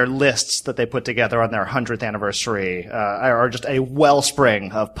 their lists that they put together on their 100th anniversary, are just a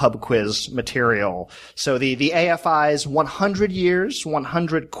wellspring of pub quiz material. So the AFI's 100 years,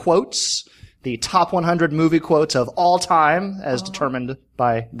 100 quotes, the top 100 movie quotes of all time, as determined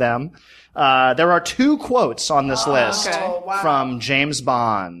by them. There are 2 quotes on this list okay. from James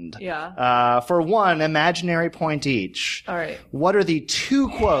Bond. Yeah. For one, imaginary point each. All right. What are the 2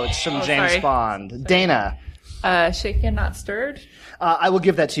 quotes from James sorry. Bond? Dana. Shaken, not stirred. I will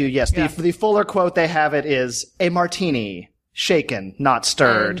give that to you, yes. Yeah. The fuller quote they have it is, a martini, shaken, not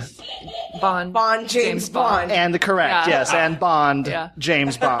stirred. And James Bond. And correct, Yeah. yes. And Bond, Yeah.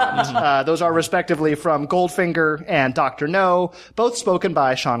 James Bond. Those are respectively from Goldfinger and Dr. No, both spoken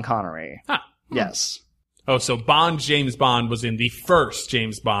by Sean Connery. Huh. Yes. Oh, so James Bond was in the first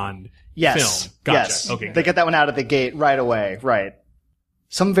James Bond Yes. film. Gotcha. Yes. Okay. They get that one out of the gate right away. Right.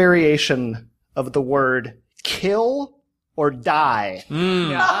 Some variation of the word kill or die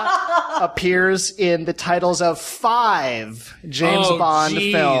appears in the titles of 5 James Bond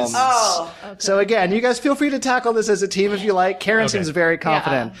geez. films. Oh, So again, you guys feel free to tackle this as a team if you like. Karen Okay. seems very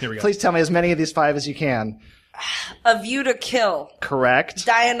confident. Here we go. Please tell me as many of these 5 as you can. A View to Kill. Correct.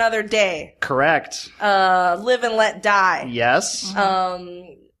 Die Another Day. Correct. Live and Let Die. Yes.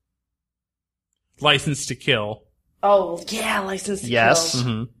 License to Kill. Oh, yeah, License to Yes. Kill.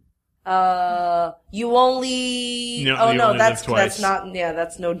 Mm-hmm. You Only... No, oh, You no, Only that's Live Twice. not... Yeah,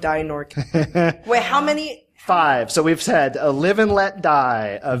 that's no Die Nor Kill. Wait, how many... 5. So we've said a Live and Let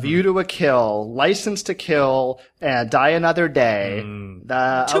Die, A View to a Kill, License to Kill, and Die Another Day.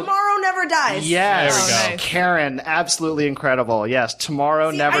 Tomorrow Never Dies. Yes. There we go. Nice. Karen, absolutely incredible. Yes. Tomorrow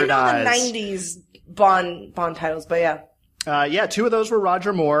See, Never I know Dies. the 90s Bond titles, but yeah. Yeah, 2 of those were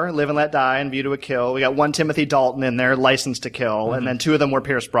Roger Moore, Live and Let Die, and View to a Kill. We got 1 Timothy Dalton in there, License to Kill, and then 2 of them were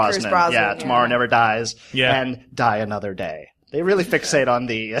Pierce Brosnan. Brosnan, Yeah, Tomorrow yeah. Never Dies, Yeah. and Die Another Day. They really fixate on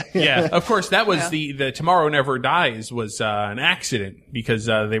the... Yeah, of course, that was the Tomorrow Never Dies was an accident because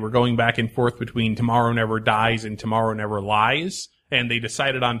they were going back and forth between Tomorrow Never Dies and Tomorrow Never Lies, and they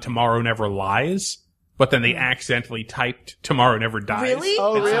decided on Tomorrow Never Lies, but then they accidentally typed Tomorrow Never Dies. Really?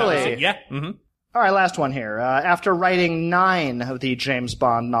 Oh, And so that was really? it. Yeah. Mm-hmm. All right, last one here. After writing 9 of the James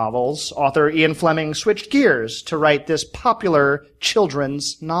Bond novels, author Ian Fleming switched gears to write this popular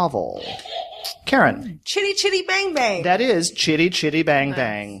children's novel. Karen. Chitty Chitty Bang Bang. That is Chitty Chitty Bang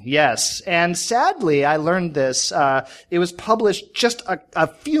Bang. Yes. And sadly, I learned this, it was published just a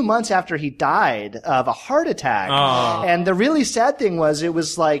few months after he died of a heart attack. Oh. And the really sad thing was, it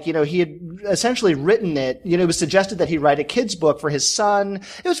was like, he had essentially written it, it was suggested that he write a kid's book for his son.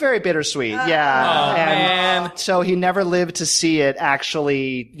 It was very bittersweet. Yeah. Oh, man. So he never lived to see it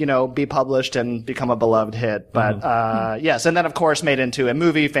actually, be published and become a beloved hit. But, yes. And then, of course, made into a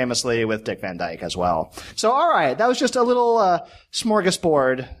movie famously with Dick Van Dyke as well. So, all right. That was just a little,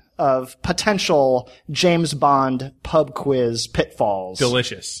 smorgasbord of potential James Bond pub quiz pitfalls.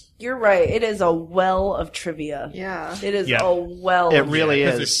 Delicious. You're right. It is a well of trivia. Yeah. It is Yeah. a well. It of really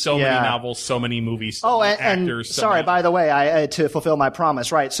Because is. there's so many novels, so many movies, so many actors. So sorry, many... by the way, I to fulfill my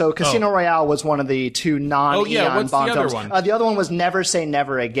promise, right? So Casino Royale was one of the two non-Eon what's Bond the other films. one? The other one was Never Say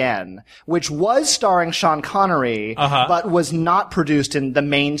Never Again, which was starring Sean Connery, but was not produced in the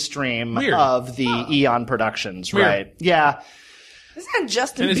mainstream of the Eon productions, Weird. right? Yeah. Isn't that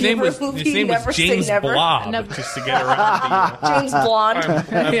Justin And his Bieber name was movie? Never James Say Never. Blob, just to get around the James Blonde.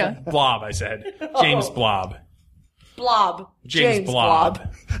 Yeah. Blob. I said James Blob. Blob. James Blob.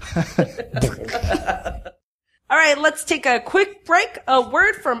 All right, let's take a quick break. A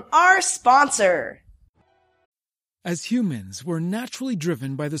word from our sponsor. As humans, we're naturally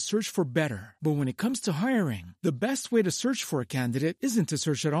driven by the search for better. But when it comes to hiring, the best way to search for a candidate isn't to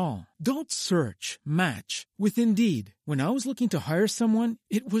search at all. Don't search, match with Indeed. When I was looking to hire someone,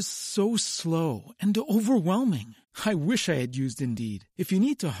 it was so slow and overwhelming. I wish I had used Indeed. If you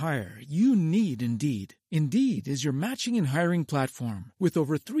need to hire, you need Indeed. Indeed is your matching and hiring platform with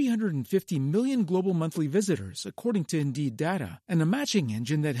over 350 million global monthly visitors, according to Indeed data, and a matching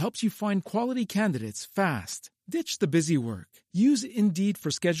engine that helps you find quality candidates fast. Ditch the busy work. Use Indeed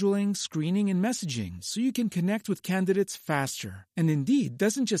for scheduling, screening, and messaging so you can connect with candidates faster. And Indeed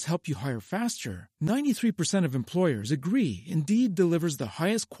doesn't just help you hire faster. 93% of employers agree Indeed delivers the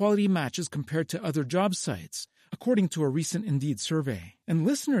highest quality matches compared to other job sites, according to a recent Indeed survey. And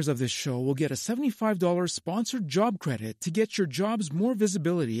listeners of this show will get a $75 sponsored job credit to get your jobs more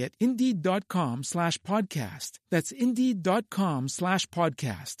visibility at Indeed.com/podcast. That's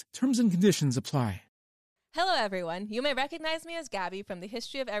Indeed.com/podcast. Terms and conditions apply. Hello, everyone. You may recognize me as Gabby from the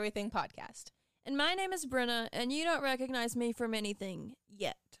History of Everything podcast. And my name is Brenna, and you don't recognize me from anything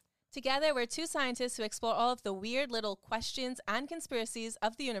yet. Together, we're two scientists who explore all of the weird little questions and conspiracies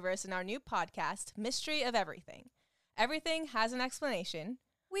of the universe in our new podcast, Mystery of Everything. Everything has an explanation.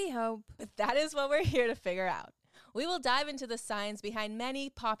 We hope. That is what we're here to figure out. We will dive into the science behind many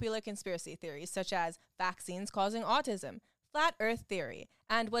popular conspiracy theories, such as vaccines causing autism, flat Earth theory,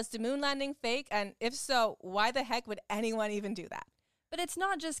 and was the moon landing fake? And if so, why the heck would anyone even do that? But it's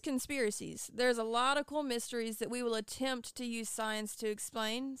not just conspiracies. There's a lot of cool mysteries that we will attempt to use science to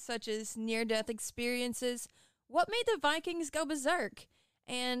explain, such as near-death experiences, what made the Vikings go berserk,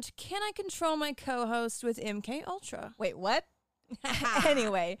 and can I control my co-host with MK Ultra? Wait, what?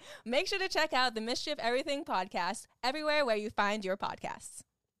 Anyway, make sure to check out the Mystery of Everything podcast everywhere where you find your podcasts.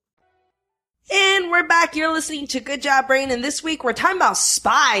 And we're back. You're listening to Good Job Brain, and this week we're talking about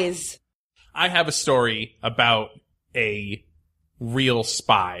spies. I have a story about a real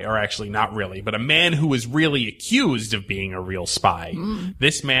spy, or actually not really, but a man who was really accused of being a real spy.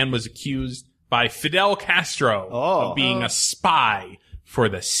 This man was accused by Fidel Castro of being a spy for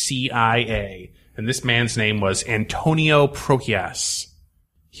the CIA. And this man's name was Antonio Prohias.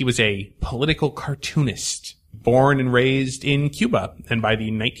 He was a political cartoonist, born and raised in Cuba. And by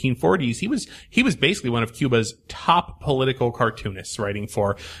the 1940s, he was basically one of Cuba's top political cartoonists, writing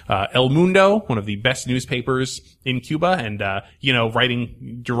for El Mundo, one of the best newspapers in Cuba, and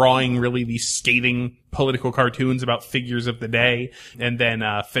drawing really these scathing political cartoons about figures of the day. And then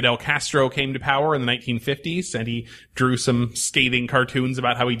Fidel Castro came to power in the 1950s, and he drew some scathing cartoons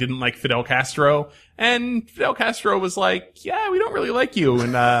about how he didn't like Fidel Castro. And Fidel Castro was like, yeah, we don't really like you,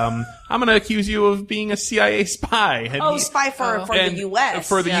 and I'm going to accuse you of being a CIA spy. And spy for the U.S.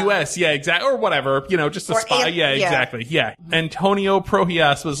 For the U.S., yeah, exactly. Or whatever, just a spy. Exactly. Yeah. Antonio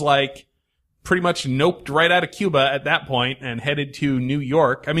Prohias was like, pretty much noped right out of Cuba at that point and headed to New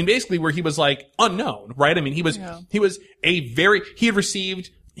York. I mean, basically where he was like unknown, right? I mean, he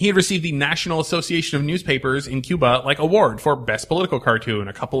had received the National Association of Newspapers in Cuba, award for best political cartoon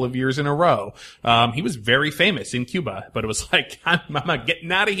a couple of years in a row. He was very famous in Cuba, but it was like, I'm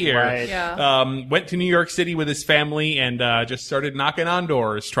getting out of here. Right. Yeah. Went to New York City with his family and, just started knocking on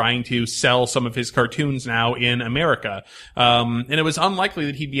doors trying to sell some of his cartoons now in America. And it was unlikely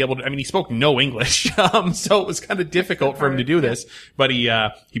that he'd be able to, he spoke no English. So it was kind of difficult for him to do this, but he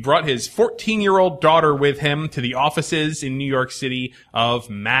brought his 14-year-old daughter with him to the offices in New York City of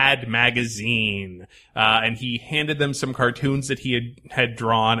Mad Magazine. And he handed them some cartoons that he had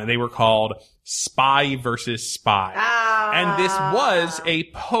drawn, and they were called Spy versus Spy. And this was a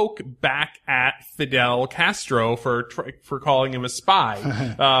poke back at Fidel Castro for calling him a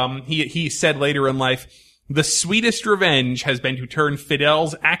spy. He said later in life, "The sweetest revenge has been to turn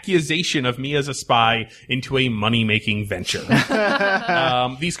Fidel's accusation of me as a spy into a money-making venture."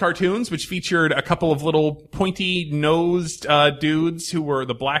 These cartoons, which featured a couple of little pointy-nosed dudes who were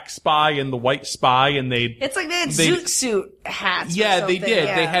the black spy and the white spy, and it's like they had zoot suit hats. Yeah, they did.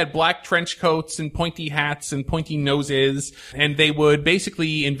 Yeah. They had black trench coats and pointy hats and pointy noses, and they would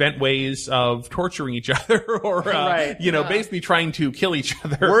basically invent ways of torturing each other or, basically trying to kill each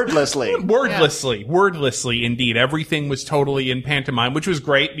other. Wordlessly. Wordlessly, indeed. Everything was totally in pantomime, which was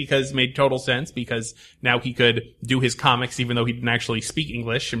great because it made total sense, because now he could do his comics even though he didn't actually speak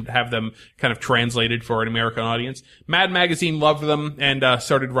English and have them kind of translated for an American audience. Mad Magazine loved them and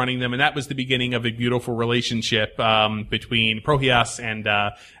started running them, and that was the beginning of a beautiful relationship between Prohias and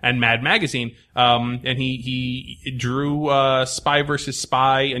Mad Magazine. And he drew Spy versus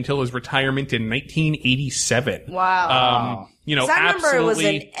Spy until his retirement in 1987. Wow. I remember it was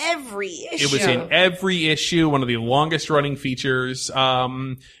in every issue. It was in every issue, one of the longest running features.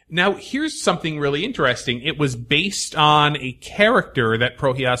 Now, here's something really interesting. It was based on a character that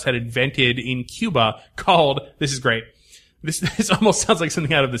Prohias had invented in Cuba called, this is great, this almost sounds like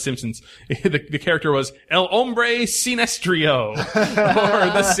something out of The Simpsons. The character was El Hombre Sinestro,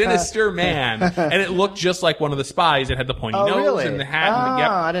 or the Sinister Man. And it looked just like one of the spies. It had the pointy nose and the hat.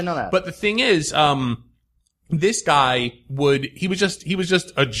 I didn't know that. But the thing is, this guy he was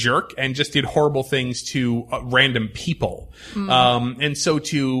just a jerk and just did horrible things to random people. And so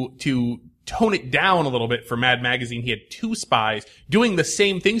to tone it down a little bit for Mad Magazine, he had two spies doing the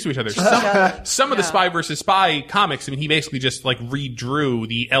same things to each other. Some of the Spy versus Spy comics, I mean, he basically just like redrew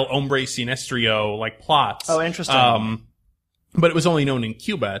the El Hombre Sinestro like plots. Oh, interesting. But it was only known in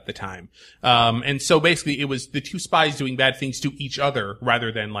Cuba at the time. And so basically it was the two spies doing bad things to each other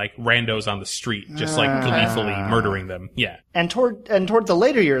rather than like randos on the street, just like gleefully murdering them. Yeah. And toward the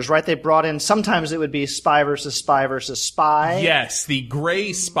later years, right, they brought in, sometimes it would be Spy versus Spy versus Spy. Yes, the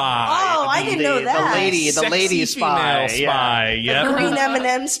gray spy. Oh, I didn't know that. The lady spy. Spy. Yeah. The green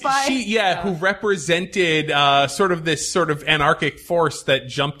M&M spy. Who represented sort of this sort of anarchic force that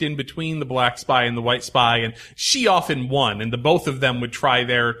jumped in between the black spy and the white spy, and she often won, and the both of them would try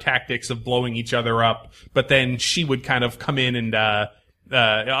their tactics of blowing each other up, but then she would kind of come in and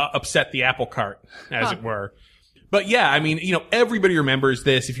upset the apple cart, as it were. But yeah, I mean, everybody remembers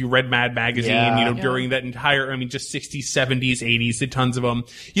this if you read Mad Magazine, during that entire, just 60s, 70s, 80s, did tons of them.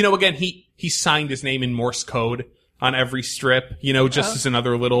 Again, he signed his name in Morse code on every strip, just as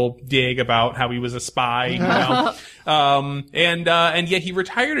another little dig about how he was a spy, and yet he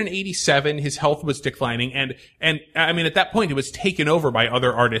retired in 87. His health was declining. And I mean, at that point, it was taken over by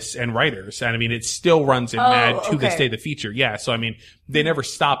other artists and writers. And I mean, it still runs in Mad to this day, the feature. Yeah. So I mean, they never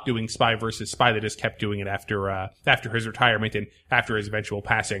stopped doing Spy versus Spy. They just kept doing it after his retirement and after his eventual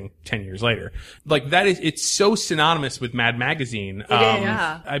passing 10 years later. Like it's so synonymous with Mad Magazine.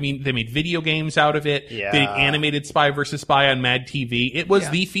 I mean, they made video games out of it. Yeah. They animated Spy versus Spy on Mad TV. It was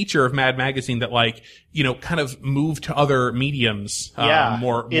the feature of Mad Magazine that kind of moved to other mediums,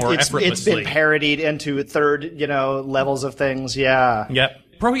 more effortlessly. It's been parodied into third, levels of things. Yeah. Yep.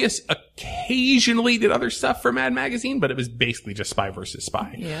 Prohias occasionally did other stuff for Mad Magazine, but it was basically just Spy versus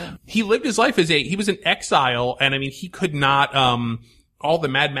Spy. Yeah. He lived his life he was in exile, and I mean, he could not, all the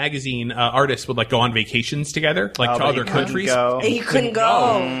Mad Magazine artists would go on vacations together, to other countries. He couldn't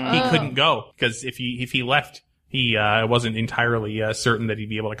go. He couldn't go because if he left, he wasn't entirely certain that he'd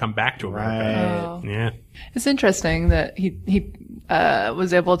be able to come back to America. Right. Yeah. It's interesting that he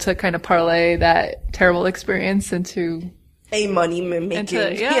was able to kind of parlay that terrible experience into a money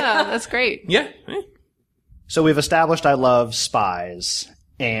making. Yeah, that's great. Yeah. So we've established I love spies,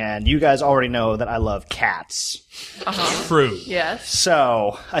 and you guys already know that I love cats. True. Yes.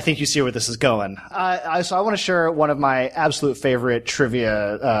 So I think you see where this is going. So I want to share one of my absolute favorite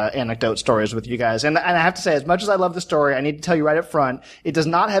trivia anecdote stories with you guys. And I have to say, as much as I love the story, I need to tell you right up front, it does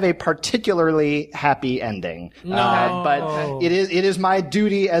not have a particularly happy ending. No. But it is my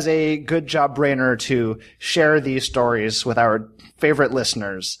duty as a good job brainer to share these stories with our favorite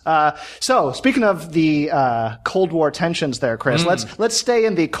listeners. So speaking of the Cold War tensions there, Chris, let's stay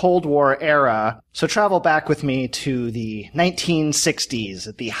in the Cold War era. So travel back with me to the 1960s,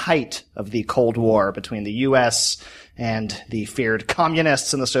 at the height of the Cold War between the U.S. and the feared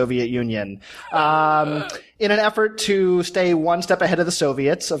communists in the Soviet Union. In an effort to stay one step ahead of the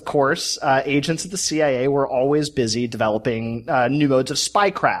Soviets, of course, agents of the CIA were always busy developing new modes of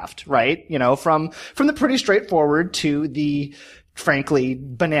spycraft, right? You know, from the pretty straightforward to the frankly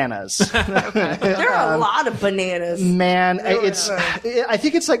bananas. There are a lot of bananas. Man, I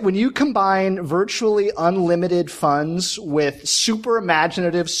think it's like when you combine virtually unlimited funds with super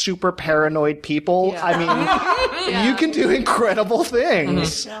imaginative, super paranoid people, I mean, you can do incredible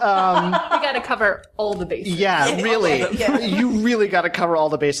things. You got to cover all the bases. Yeah, really. You really got to cover all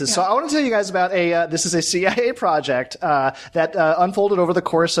the bases. So I want to tell you guys about this is a CIA project that unfolded over the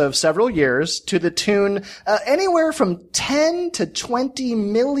course of several years to the tune anywhere from 10 to $20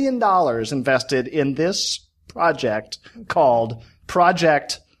 million invested in this project called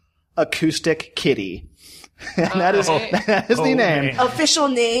Project Acoustic Kitty. And that is the name. Official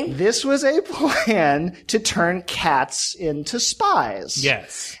name. This was a plan to turn cats into spies.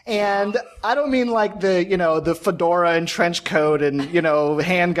 Yes. And I don't mean like the fedora and trench coat and,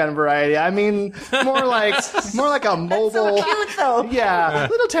 handgun variety. I mean more like a mobile. That's so cute though. Yeah.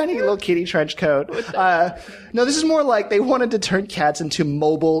 Little kitty trench coat. No, this is more like they wanted to turn cats into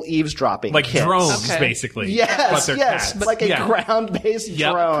mobile eavesdropping like kits. drones, basically. Yes, but they're yes. cats. Like a ground-based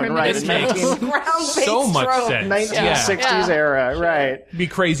drone, right? This makes Ground-based so much drone. sense. 1960s era, right? It'd be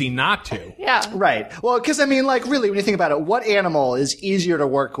crazy not to. Yeah. Right. Well, because I mean, like, really, when you think about it, what animal is easier to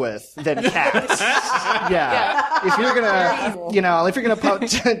work with than cats? Yeah. If you're gonna put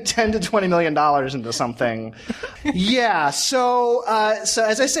 10 to $20 million into something. Yeah. So as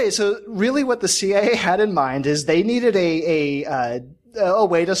I say, really what the CIA had in mind is they needed a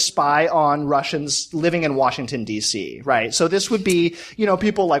way to spy on Russians living in Washington, D.C., right? So this would be,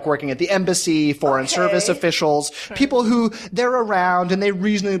 people like working at the embassy, foreign service officials, people who they're around and they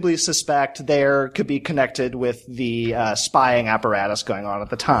reasonably suspect there could be connected with the spying apparatus going on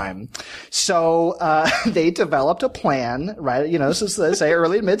at the time. So they developed a plan, right? This is, let's say,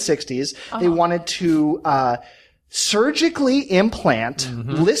 early to mid-60s. They wanted to surgically implant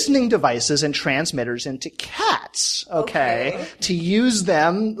listening devices and transmitters into cats, okay, to use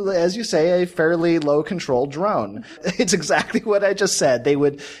them, as you say, a fairly low-control drone. It's exactly what I just said.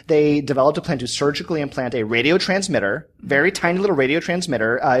 They developed a plan to surgically implant a radio transmitter, very tiny little radio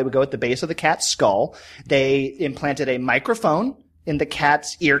transmitter. It would go at the base of the cat's skull. They implanted a microphone in the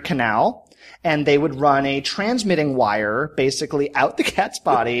cat's ear canal. And they would run a transmitting wire basically out the cat's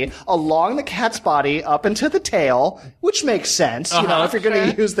body, along the cat's body, up into the tail, which makes sense. If you're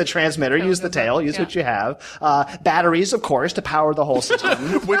going to use the transmitter, use the tail, use what you have. Batteries, of course, to power the whole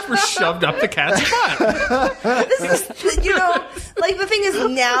system. Which were shoved up the cat's butt. This is, like the thing is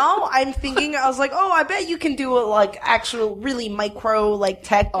now I'm thinking, I was like, I bet you can do actual really micro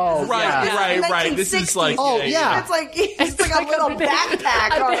tech. Oh, right. This is like, It's like a little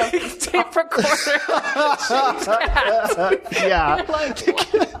backpack on a tape recorder. Yeah.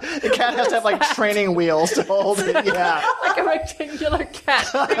 The cat has to have training wheels to hold it. Yeah. Like a rectangular cat.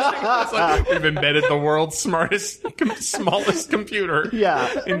 It's like we've embedded the world's smallest computer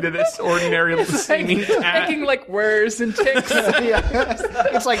into this ordinary seeming cat. Making whirs and ticks.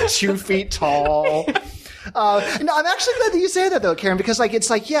 It's like 2 feet tall. No, I'm actually glad that you say that though, Karen, because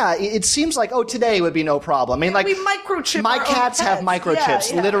it seems like, today would be no problem. I mean, we microchip my cats have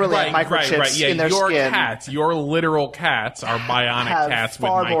microchips, literally microchips in their skin. Your literal cats are bionic cats with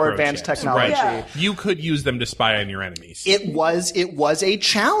far more microchips. Advanced technology. Yeah. You could use them to spy on your enemies. It was a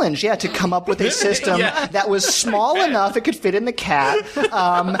challenge, to come up with a system that was small enough it could fit in the cat,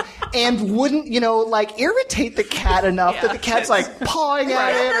 and wouldn't, irritate the cat enough that the cat's pawing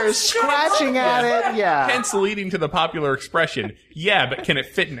at it or scratching at it. Yeah. Hence leading to the popular expression, but can it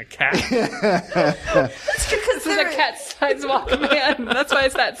fit in a cat? That's because They're a cat-sized Walkman. That's why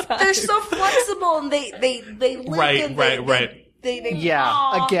it's that size. they're so flexible and they live Right.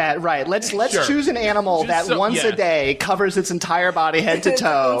 Again, right. Let's choose an animal that once a day covers its entire body head to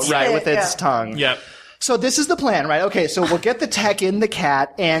toe, right, with its tongue. Yep. So this is the plan, right? Okay, so we'll get the tech in the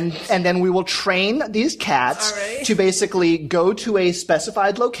cat, and then we will train these cats to basically go to a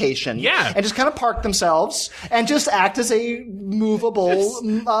specified location, and just kind of park themselves and just act as a movable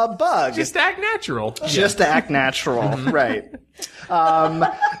bug. Just act natural. Just to act natural, right?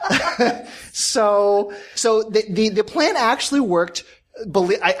 So the plan actually worked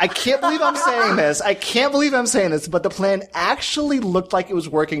I can't believe I'm saying this. I can't believe I'm saying this, but the plan actually looked like it was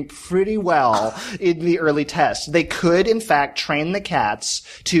working pretty well in the early tests. They could, in fact, train the cats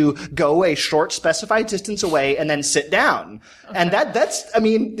to go a short specified distance away and then sit down. Okay. And that's, I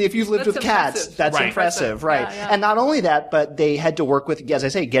mean, if you've lived with cats, that's impressive, right? Yeah, yeah. And not only that, but they had to work with, as I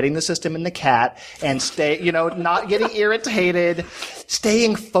say, getting the system in the cat and not getting irritated,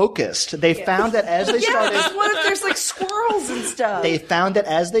 staying focused. They found that as they started... What if there's like squirrels and stuff? They found that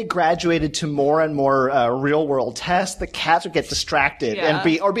as they graduated to more and more real world tests, the cats would get distracted and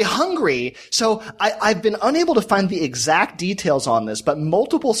be hungry. So I've been unable to find the exact details on this, but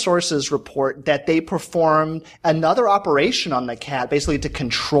multiple sources report that they performed another operation on the cat, basically to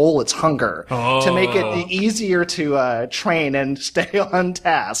control its hunger, to make it easier to train and stay on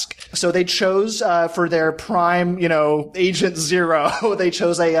task. So they chose for their prime, Agent Zero, they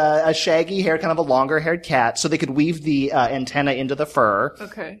chose a shaggy haired, kind of a longer haired cat, so they could weave the antenna into the fur.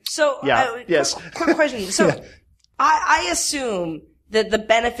 Okay. So, quick question. So, I assume that the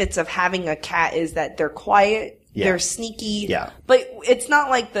benefits of having a cat is that they're quiet, they're sneaky, but it's not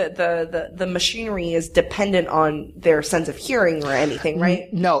like the machinery is dependent on their sense of hearing or anything,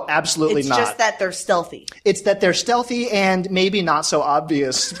 right? No, absolutely not. It's just that they're stealthy. It's that they're stealthy and maybe not so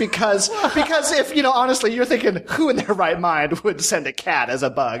obvious because if, honestly, you're thinking, who in their right mind would send a cat as a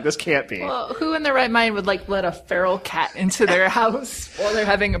bug? This can't be. Well, who in their right mind would let a feral cat into their house while they're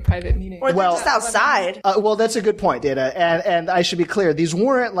having a private meeting? Or they're just outside. Well, that's a good point, Dana. And I should be clear. These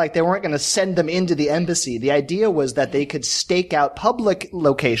weren't they weren't going to send them into the embassy. The idea was that they could stake out public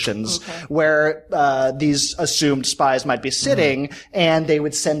locations where these assumed spies might be sitting, and they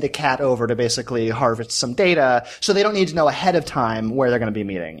would send a cat over to basically harvest some data, so they don't need to know ahead of time where they're going to be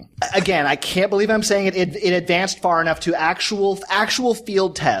meeting. Again, I can't believe I'm saying it. It advanced far enough to actual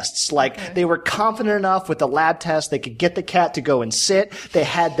field tests. They were confident enough with the lab test they could get the cat to go and sit. They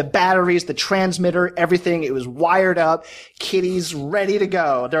had the batteries, the transmitter, everything. It was wired up. Kitty's ready to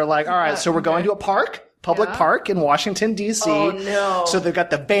go. They're like, all right, so we're going to a public park in Washington, D.C. Oh, no. So they've got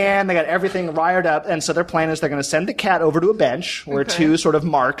the band, they got everything wired up, and so their plan is they're going to send the cat over to a bench where two sort of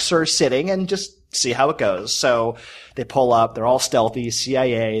marks are sitting and just see how it goes. So they pull up, they're all stealthy,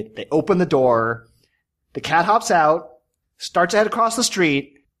 CIA, they open the door, the cat hops out, starts to head across the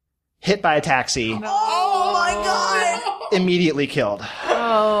street, hit by a taxi. Oh my God! Immediately killed.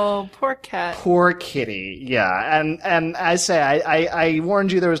 Oh, poor cat. Poor kitty. Yeah. And I say, I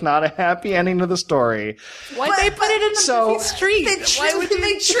warned you there was not a happy ending to the story. Why'd they put it in the busy street? They trained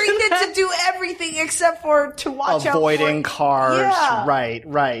it to do everything except for to watch out for avoiding cars. Yeah.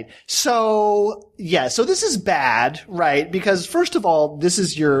 Right. So this is bad, right? Because first of all, this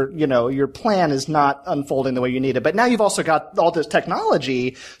is your plan is not unfolding the way you need it. But now you've also got all this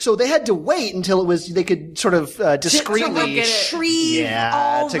technology. So they had to wait until they could sort of discreetly retrieve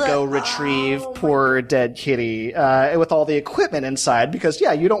go retrieve poor dead kitty with all the equipment inside, because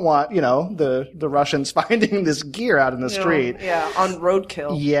you don't want the Russians finding this gear out in the street on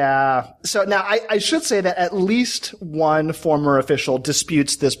roadkill. So now I should say that at least one former official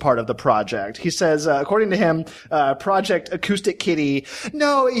disputes this part of the project. He says according to him, Project Acoustic Kitty,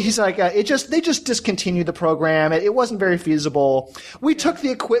 no, he's like they just discontinued the program. It wasn't very feasible. We took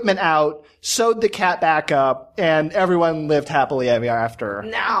the equipment out, sewed the cat back up, and everyone lived happily ever after.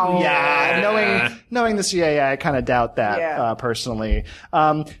 No. Yeah. Knowing the CIA, I kind of doubt that, personally.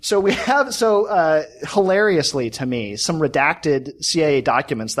 So we have, hilariously to me, some redacted CIA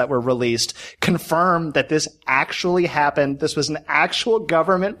documents that were released confirm that this actually happened. This was an actual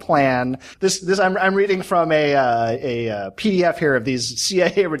government plan. I'm reading from a PDF here of these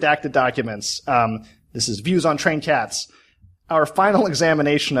CIA redacted documents. This is Views on Trained Cats. Our final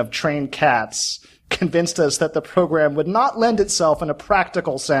examination of trained cats convinced us that the program would not lend itself in a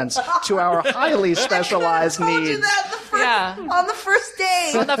practical sense to our highly specialized needs. On the first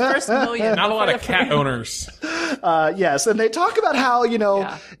day. On the first million. Not a lot of cat owners. Yes, and they talk about how,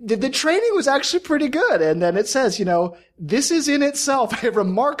 the training was actually pretty good. And then it says, this is in itself a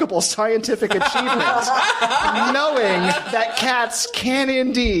remarkable scientific achievement, knowing that cats can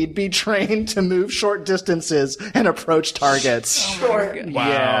indeed be trained to move short distances and approach targets. Sure. Wow.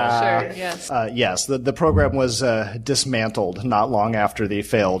 Yeah. Sure, yes. Yes, the program was dismantled not long after the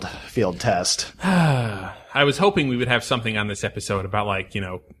failed field test. I was hoping we would have something on this episode about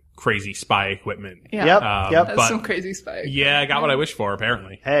crazy spy equipment. Yeah. Yep. That's some crazy spy. Yeah, I got what I wished for,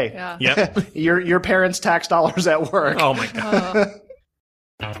 apparently. Hey. Yeah. Yep. your parents' tax dollars at work. Oh my God.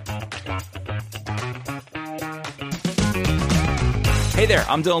 Hey there,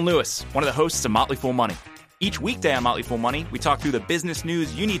 I'm Dylan Lewis, one of the hosts of Motley Fool Money. Each weekday on Motley Fool Money, we talk through the business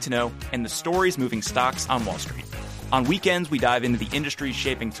news you need to know and the stories moving stocks on Wall Street. On weekends, we dive into the industries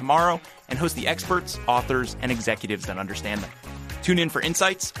shaping tomorrow and host the experts, authors, and executives that understand them. Tune in for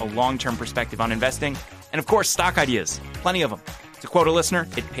insights, a long-term perspective on investing, and of course, stock ideas. Plenty of them. To quote a listener,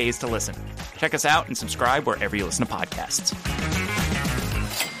 it pays to listen. Check us out and subscribe wherever you listen to podcasts.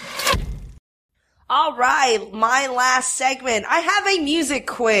 All right, my last segment. I have a music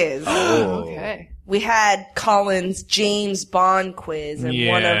quiz. Oh. Okay. We had Colin's James Bond quiz, and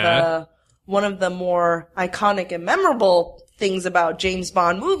one of the more iconic and memorable things about James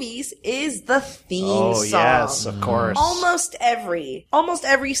Bond movies is the theme song. Oh, yes, of course. Almost every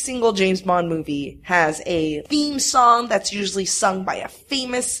single James Bond movie has a theme song that's usually sung by a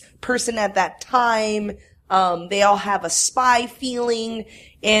famous person at that time. They all have a spy feeling,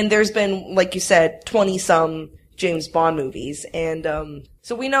 and there's been, like you said, 20-some James Bond movies. And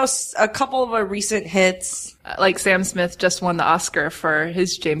so we know a couple of recent hits. Like Sam Smith just won the Oscar for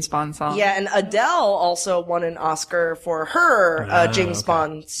his James Bond song. Yeah, and Adele also won an Oscar for her James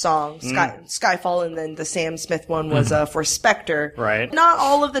Bond song, Skyfall, and then the Sam Smith one was for Spectre. Right. Not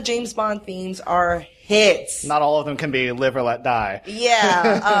all of the James Bond themes are hits. Not all of them can be Live or Let Die.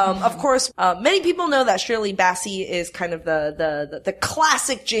 Yeah. Of course, many people know that Shirley Bassey is kind of the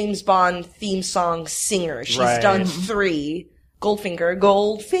classic James Bond theme song singer. She's done 3. Goldfinger,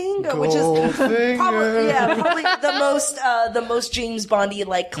 which is probably the most James Bondy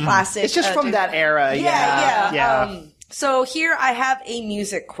like classic. It's just from that era. Yeah. So here I have a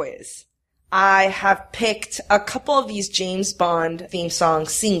music quiz. I have picked a couple of these James Bond theme song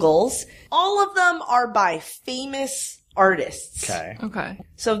singles. All of them are by famous artists. Okay.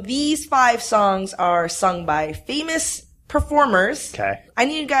 So these 5 songs are sung by famous performers. Okay. I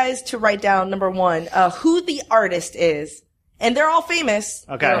need you guys to write down, number 1, who the artist is. And they're all famous.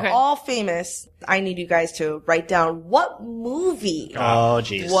 Okay. They're all famous. I need you guys to write down what movie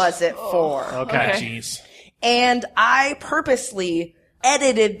was it for. Okay. Jeez. And I purposely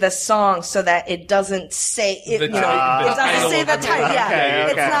edited the song so that it doesn't say it. It doesn't say the title. Yeah,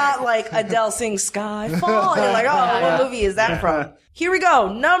 Okay. It's not like Adele sings Skyfall. And you're like, oh, what movie is that from? Here we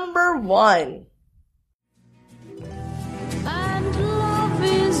go. Number 1. And love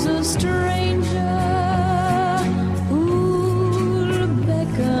is a stranger who'll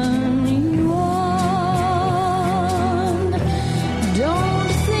beckon you on. Don't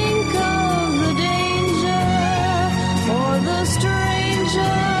think of the danger, for the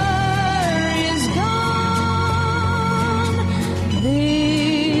stranger is gone.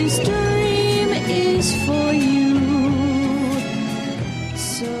 This dream is for you,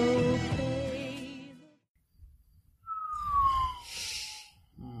 so pay.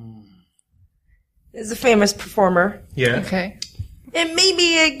 Is a famous performer. Yeah. Okay. And maybe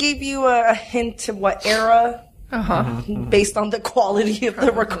it gave you a hint to what era, based on the quality of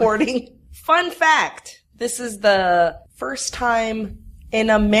the recording. Fun fact, this is the first time an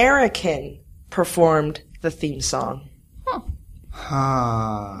American performed the theme song.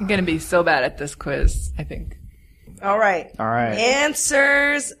 I'm gonna be so bad at this quiz, I think. All right.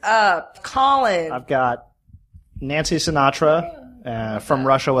 Answers up. Colin. I've got Nancy Sinatra from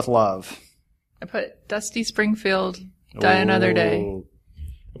Russia with Love. I put Dusty Springfield, Die Another Day. Ooh.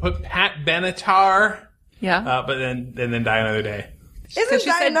 I put Pat Benatar, Yeah. but then Die Another Day. Isn't she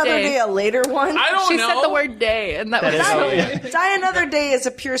Die said Another day. Day a later one? I don't She know. said the word day, and that was Die Another Day is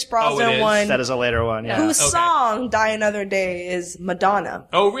a Pierce Brosnan it is. one. That is a later one, yeah. Whose Okay. song Die Another Day is Madonna.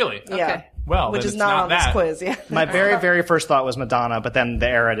 Oh, really? Yeah. Well, Which then is it's not on that. this quiz, yeah. My very, very first thought was Madonna, but then the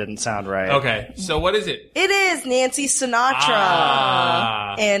era didn't sound right. Okay, so what is it? It is Nancy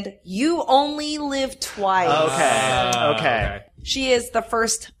Sinatra. And You Only Live Twice. Okay. She is the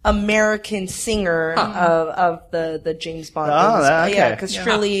first American singer of the James Bond. Oh, movies. okay. Yeah, because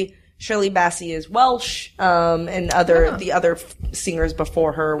Shirley Bassey is Welsh, and the other singers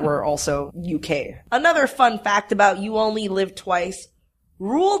before her were also UK. Another fun fact about You Only Live Twice: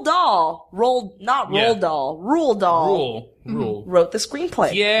 Roald Dahl wrote the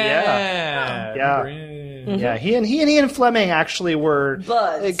screenplay. Yeah. Yeah, he and Ian Fleming actually were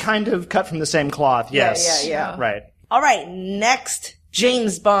Buds. kind of cut from the same cloth. Yes. Yeah. Right. All right, next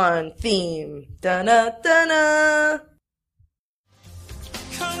James Bond theme. Da-na, da-na.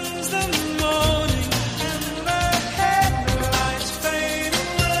 Comes the morning and the headlights fade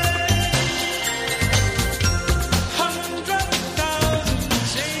away. 100,000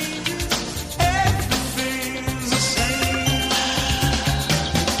 changes, everything's the same.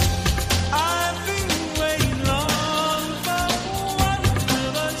 I've been waiting long for one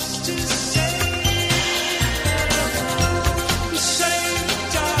of us to say the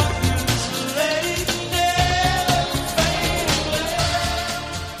darkness, let it never fade away.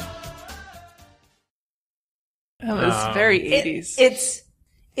 very 80s. It's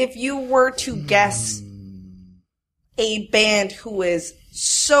if you were to guess a band who is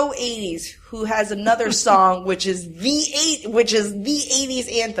so 80s, who has another song which is the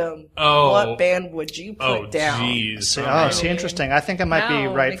 80s anthem. Oh. What band would you put down? Jeez. See, interesting. I think I might be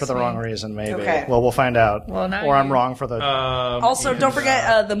Now right makes for the me- wrong reason, maybe. Okay. Well, we'll find out. Well, now or I'm you- wrong for the... Also, don't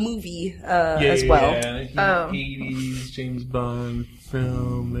forget the movie as well. Yeah, 80s James Bond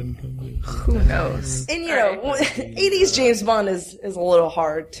film. And Who knows? And you know, 80s James Bond is a little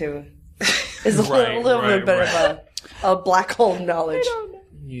hard to is a little bit of a black hole knowledge.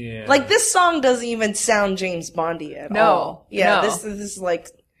 yeah. Like this song doesn't even sound James Bondy at No, all. Yeah, no. this is like,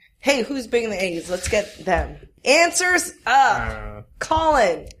 hey, who's big in the 80s? Let's get them. Answers up.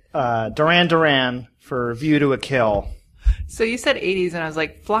 Colin. Duran Duran for View to a Kill. So you said 80s, and I was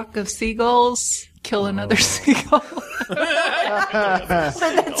like, flock of seagulls, kill another seagull. So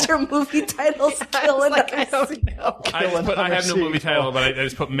that's your movie title. Kill like, I another. don't know. I have no movie title, but I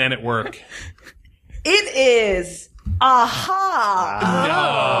just put Men at Work. It is Aha.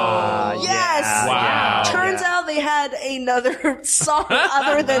 Yes. Wow. Turns out they had another song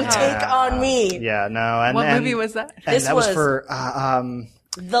other than Take On Me. Yeah, no. And What then, movie was that? And This that was was- for...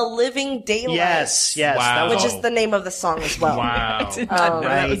 The Living Daylights. yes. Wow. That was Which is the name of the song as well. Wow. Did not know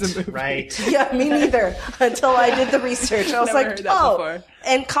that was a movie. right. Yeah, me neither. Until I did the research. I was Never like, heard that oh. before.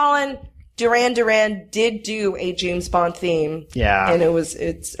 And Colin, Duran Duran did do a James Bond theme. Yeah. And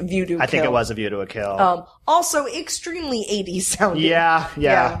it's A View to a Kill. I think it was A View to a Kill. Also extremely 80s sounding.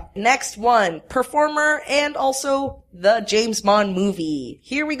 Yeah. Next one. Performer and also the James Bond movie.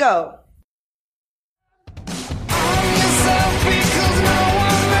 Here we go.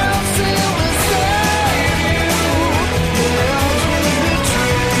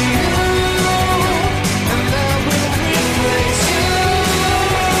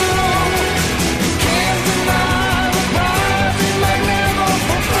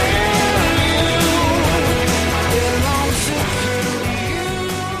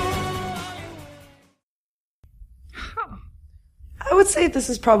 I would say this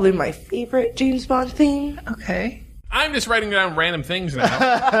is probably my favorite James Bond theme. Okay. I'm just writing down random things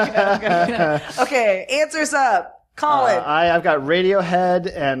now. Okay, answers up. Colin. I've got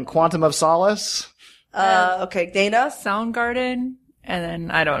Radiohead and Quantum of Solace. Okay, Dana. Soundgarden, and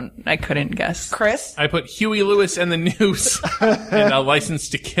then I couldn't guess. Chris. I put Huey Lewis and the News and A License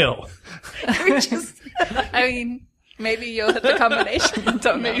to Kill. You're just- I mean, maybe you'll hit the combination. Don't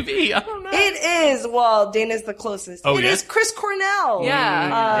know. Maybe. I don't know. It is, well, Dana's the closest. Oh, It yeah? is Chris Cornell.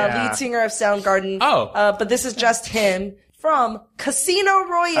 Yeah. Lead singer of Soundgarden. Oh. But this is just him from Casino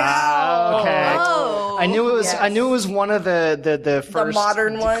Royale. Okay. Oh. I knew it was. Yes. I knew it was one of the first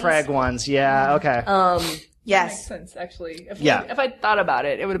modern ones? Craig ones. Yeah. Okay. Makes Yes. sense, actually. Yeah. If I thought about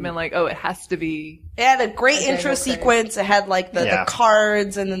it, it would have been like, oh, it has to be. It had a great Daniel intro Craig. sequence. It had like the Yeah.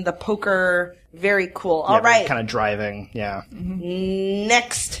 cards and then the poker. Very cool. All right. Kind of driving. Yeah.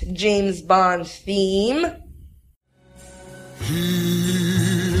 Next James Bond theme.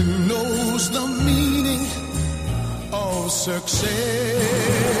 He knows the meaning of success.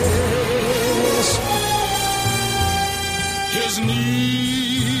 His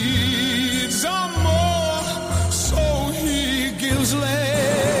needs are more, so he gives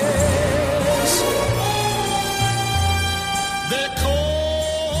less. They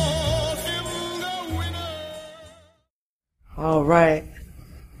call him the winner. All right.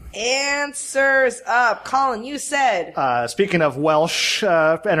 Answers up. Colin, you said. Speaking of Welsh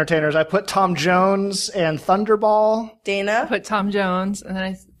entertainers, I put Tom Jones and Thunderball. Dana. Put Tom Jones, and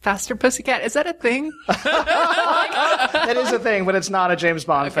then Faster Pussycat. Is that a thing? It is a thing, but it's not a James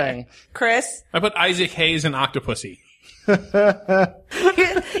Bond thing. Chris. I put Isaac Hayes and Octopussy.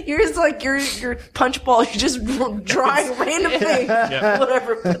 You're just like your punch ball. You're just drawing random things,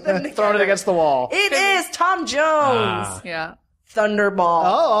 whatever. Put them together. Throwing it against the wall. It is Tom Jones. Yeah. Thunderball.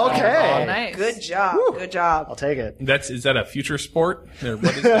 Oh, okay. Oh, nice. Good job. Good job. I'll take it. Is that a future sport? Or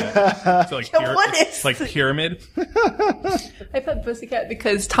what is that? Is it like What is it's like pyramid? I put Pussycat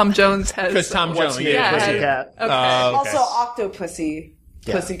because Tom Jones has. Because Tom What's Jones. new, Yeah. Pussycat? Okay. Also, Octopussy.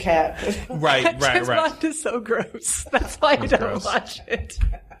 Yeah. Pussycat. Right. James Bond is so gross. That's why I don't gross. watch it.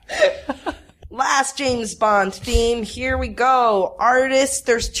 Last James Bond theme. Here we go. Artist.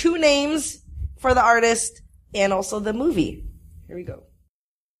 There's two names for the artist and also the movie. Here we go.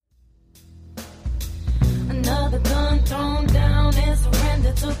 Another gun thrown down and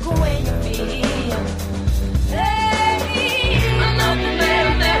surrender took away your fear. Hey, another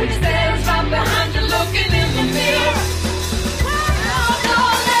man there he stands right behind you looking in the mirror.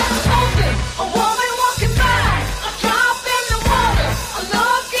 Door left open, a woman walking by, a drop in the water, a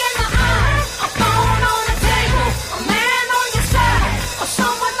look in the eye, a phone on the table, a man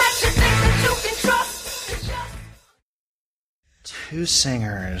Two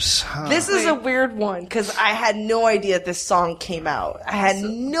singers. Huh. This is a weird one because I had no idea this song came out. I had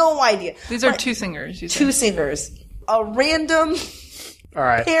no idea. These are two singers. You said. Two singers. A random All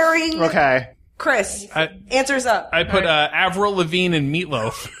right. pairing. Okay. Chris, answers up. I put Avril Lavigne and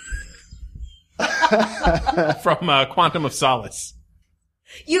Meatloaf from Quantum of Solace.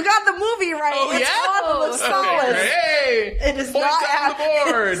 You got the movie right. Oh, It's yeah? Quantum of Solace. Hey! It is Points not on the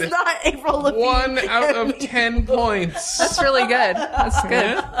board. It's not April Lavigne. 1 out of 10 points. That's really good. That's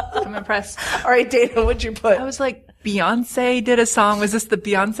good. I'm impressed. All right, Dana, what'd you put? I was like, Beyonce did a song. Was this the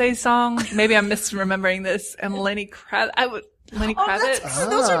Beyonce song? Maybe I'm misremembering this. And Lenny Kravitz. Lenny Kravitz.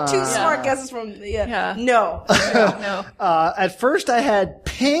 Those are two smart guesses from No. No. At first I had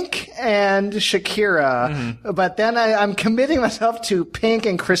Pink and Shakira, but then I'm committing myself to Pink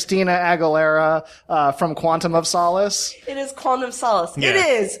and Christina Aguilera from Quantum of Solace. It is Quantum of Solace. Yeah. It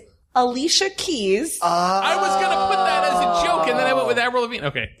is Alicia Keys I was going to put that as a joke, and then I went with Avril Lavigne.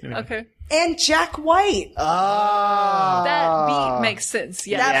 Okay. Anyway. Okay. and Jack White. That beat makes sense.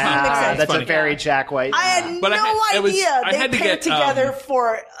 Yeah. That beat makes sense. That's funny. a very Jack White. I had But I idea had they to paired get, together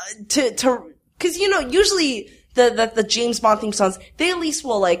for because usually the James Bond theme songs they at least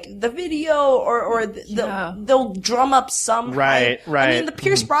will like the video or they'll drum up some Right. I mean the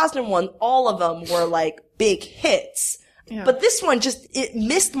Pierce Brosnan one, all of them were like big hits. Yeah. But this one it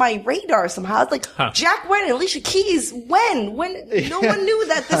missed my radar somehow. It's like Jack White and Alicia Keys. When no one knew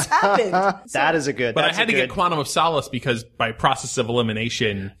that this happened. That is a good. But that's I had a to good, get Quantum of Solace because by process of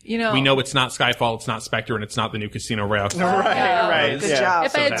elimination, we know it's not Skyfall, it's not Spectre, and it's not the new Casino Royale. Right. Good job.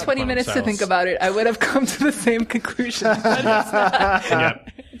 If I had 20 minutes to think about it, I would have come to the same conclusion. But it's not. Yeah.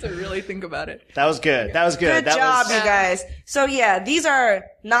 To really think about it. That was good. Good job, you guys. So yeah, these are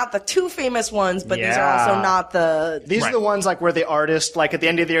not the two famous ones, but these are also not the. These are the ones like where the artist, like at the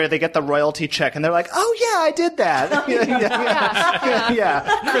end of the year, they get the royalty check and they're like, "Oh yeah, I did that."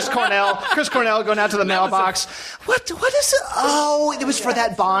 Yeah. Chris Cornell going out to the mailbox. What is it? Oh, it was for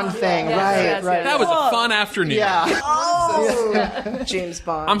that Bond thing, right? That was a fun afternoon. Yeah. Oh, James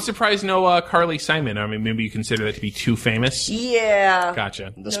Bond. I'm surprised no Carly Simon. I mean, maybe you consider that to be too famous. Yeah.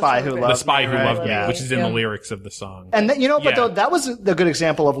 Gotcha. The Spy Who Loved Me. The Spy Who Loved Me, Yeah. which is in the lyrics of the song. And then, but that was the good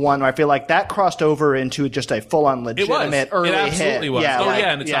example of one where I feel like that crossed over into just a full-on legitimate early hit. It absolutely was. Yeah,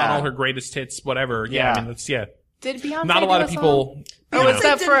 and it's on all her greatest hits, whatever. Yeah, I mean, Did Beyonce not a lot do of people. Oh, what's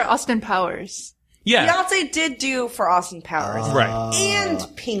that for Austin Powers? Yeah. Beyonce did do for Austin Powers. Right. And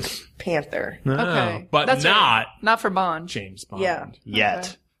Pink Panther. Okay. But That's not not for Bond. James Bond. Yeah.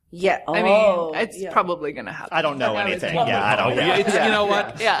 Yet. Yeah. I mean, it's probably going to happen. I don't know anything. probably- Yeah, I don't know. You know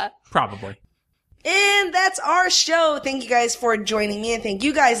what? Yeah. Probably. And that's our show. Thank you guys for joining me, and thank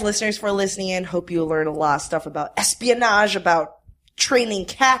you guys, listeners, for listening in. Hope you learned a lot of stuff about espionage, about training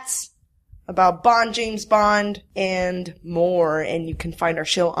cats, about Bond, James Bond, and more. And you can find our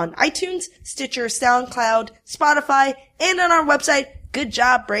show on iTunes, Stitcher, SoundCloud, Spotify, and on our website,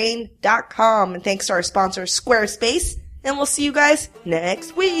 goodjobbrain.com. And thanks to our sponsor, Squarespace. And we'll see you guys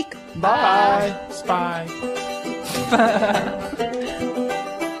next week. Bye. Spy.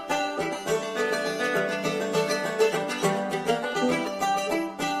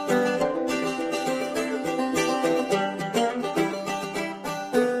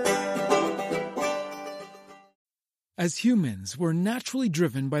 As humans, we're naturally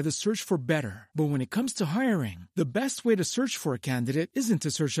driven by the search for better. But when it comes to hiring, the best way to search for a candidate isn't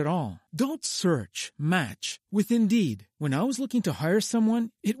to search at all. Don't search, match with Indeed. When I was looking to hire someone,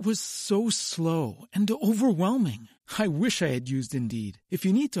 it was so slow and overwhelming. I wish I had used Indeed. If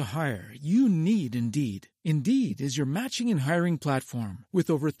you need to hire, you need Indeed. Indeed is your matching and hiring platform with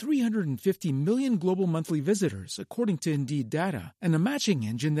over 350 million global monthly visitors, according to Indeed data, and a matching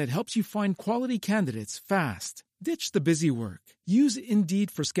engine that helps you find quality candidates fast. Ditch the busy work. Use Indeed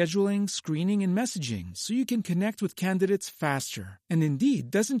for scheduling, screening, and messaging so you can connect with candidates faster. And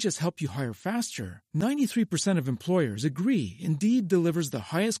Indeed doesn't just help you hire faster. 93% of employers agree Indeed delivers the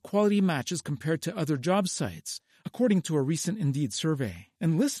highest quality matches compared to other job sites, according to a recent Indeed survey.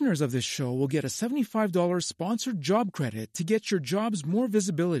 And listeners of this show will get a $75 sponsored job credit to get your jobs more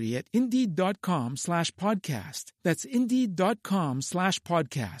visibility at Indeed.com/podcast. That's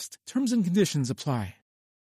Indeed.com/podcast. Terms and conditions apply.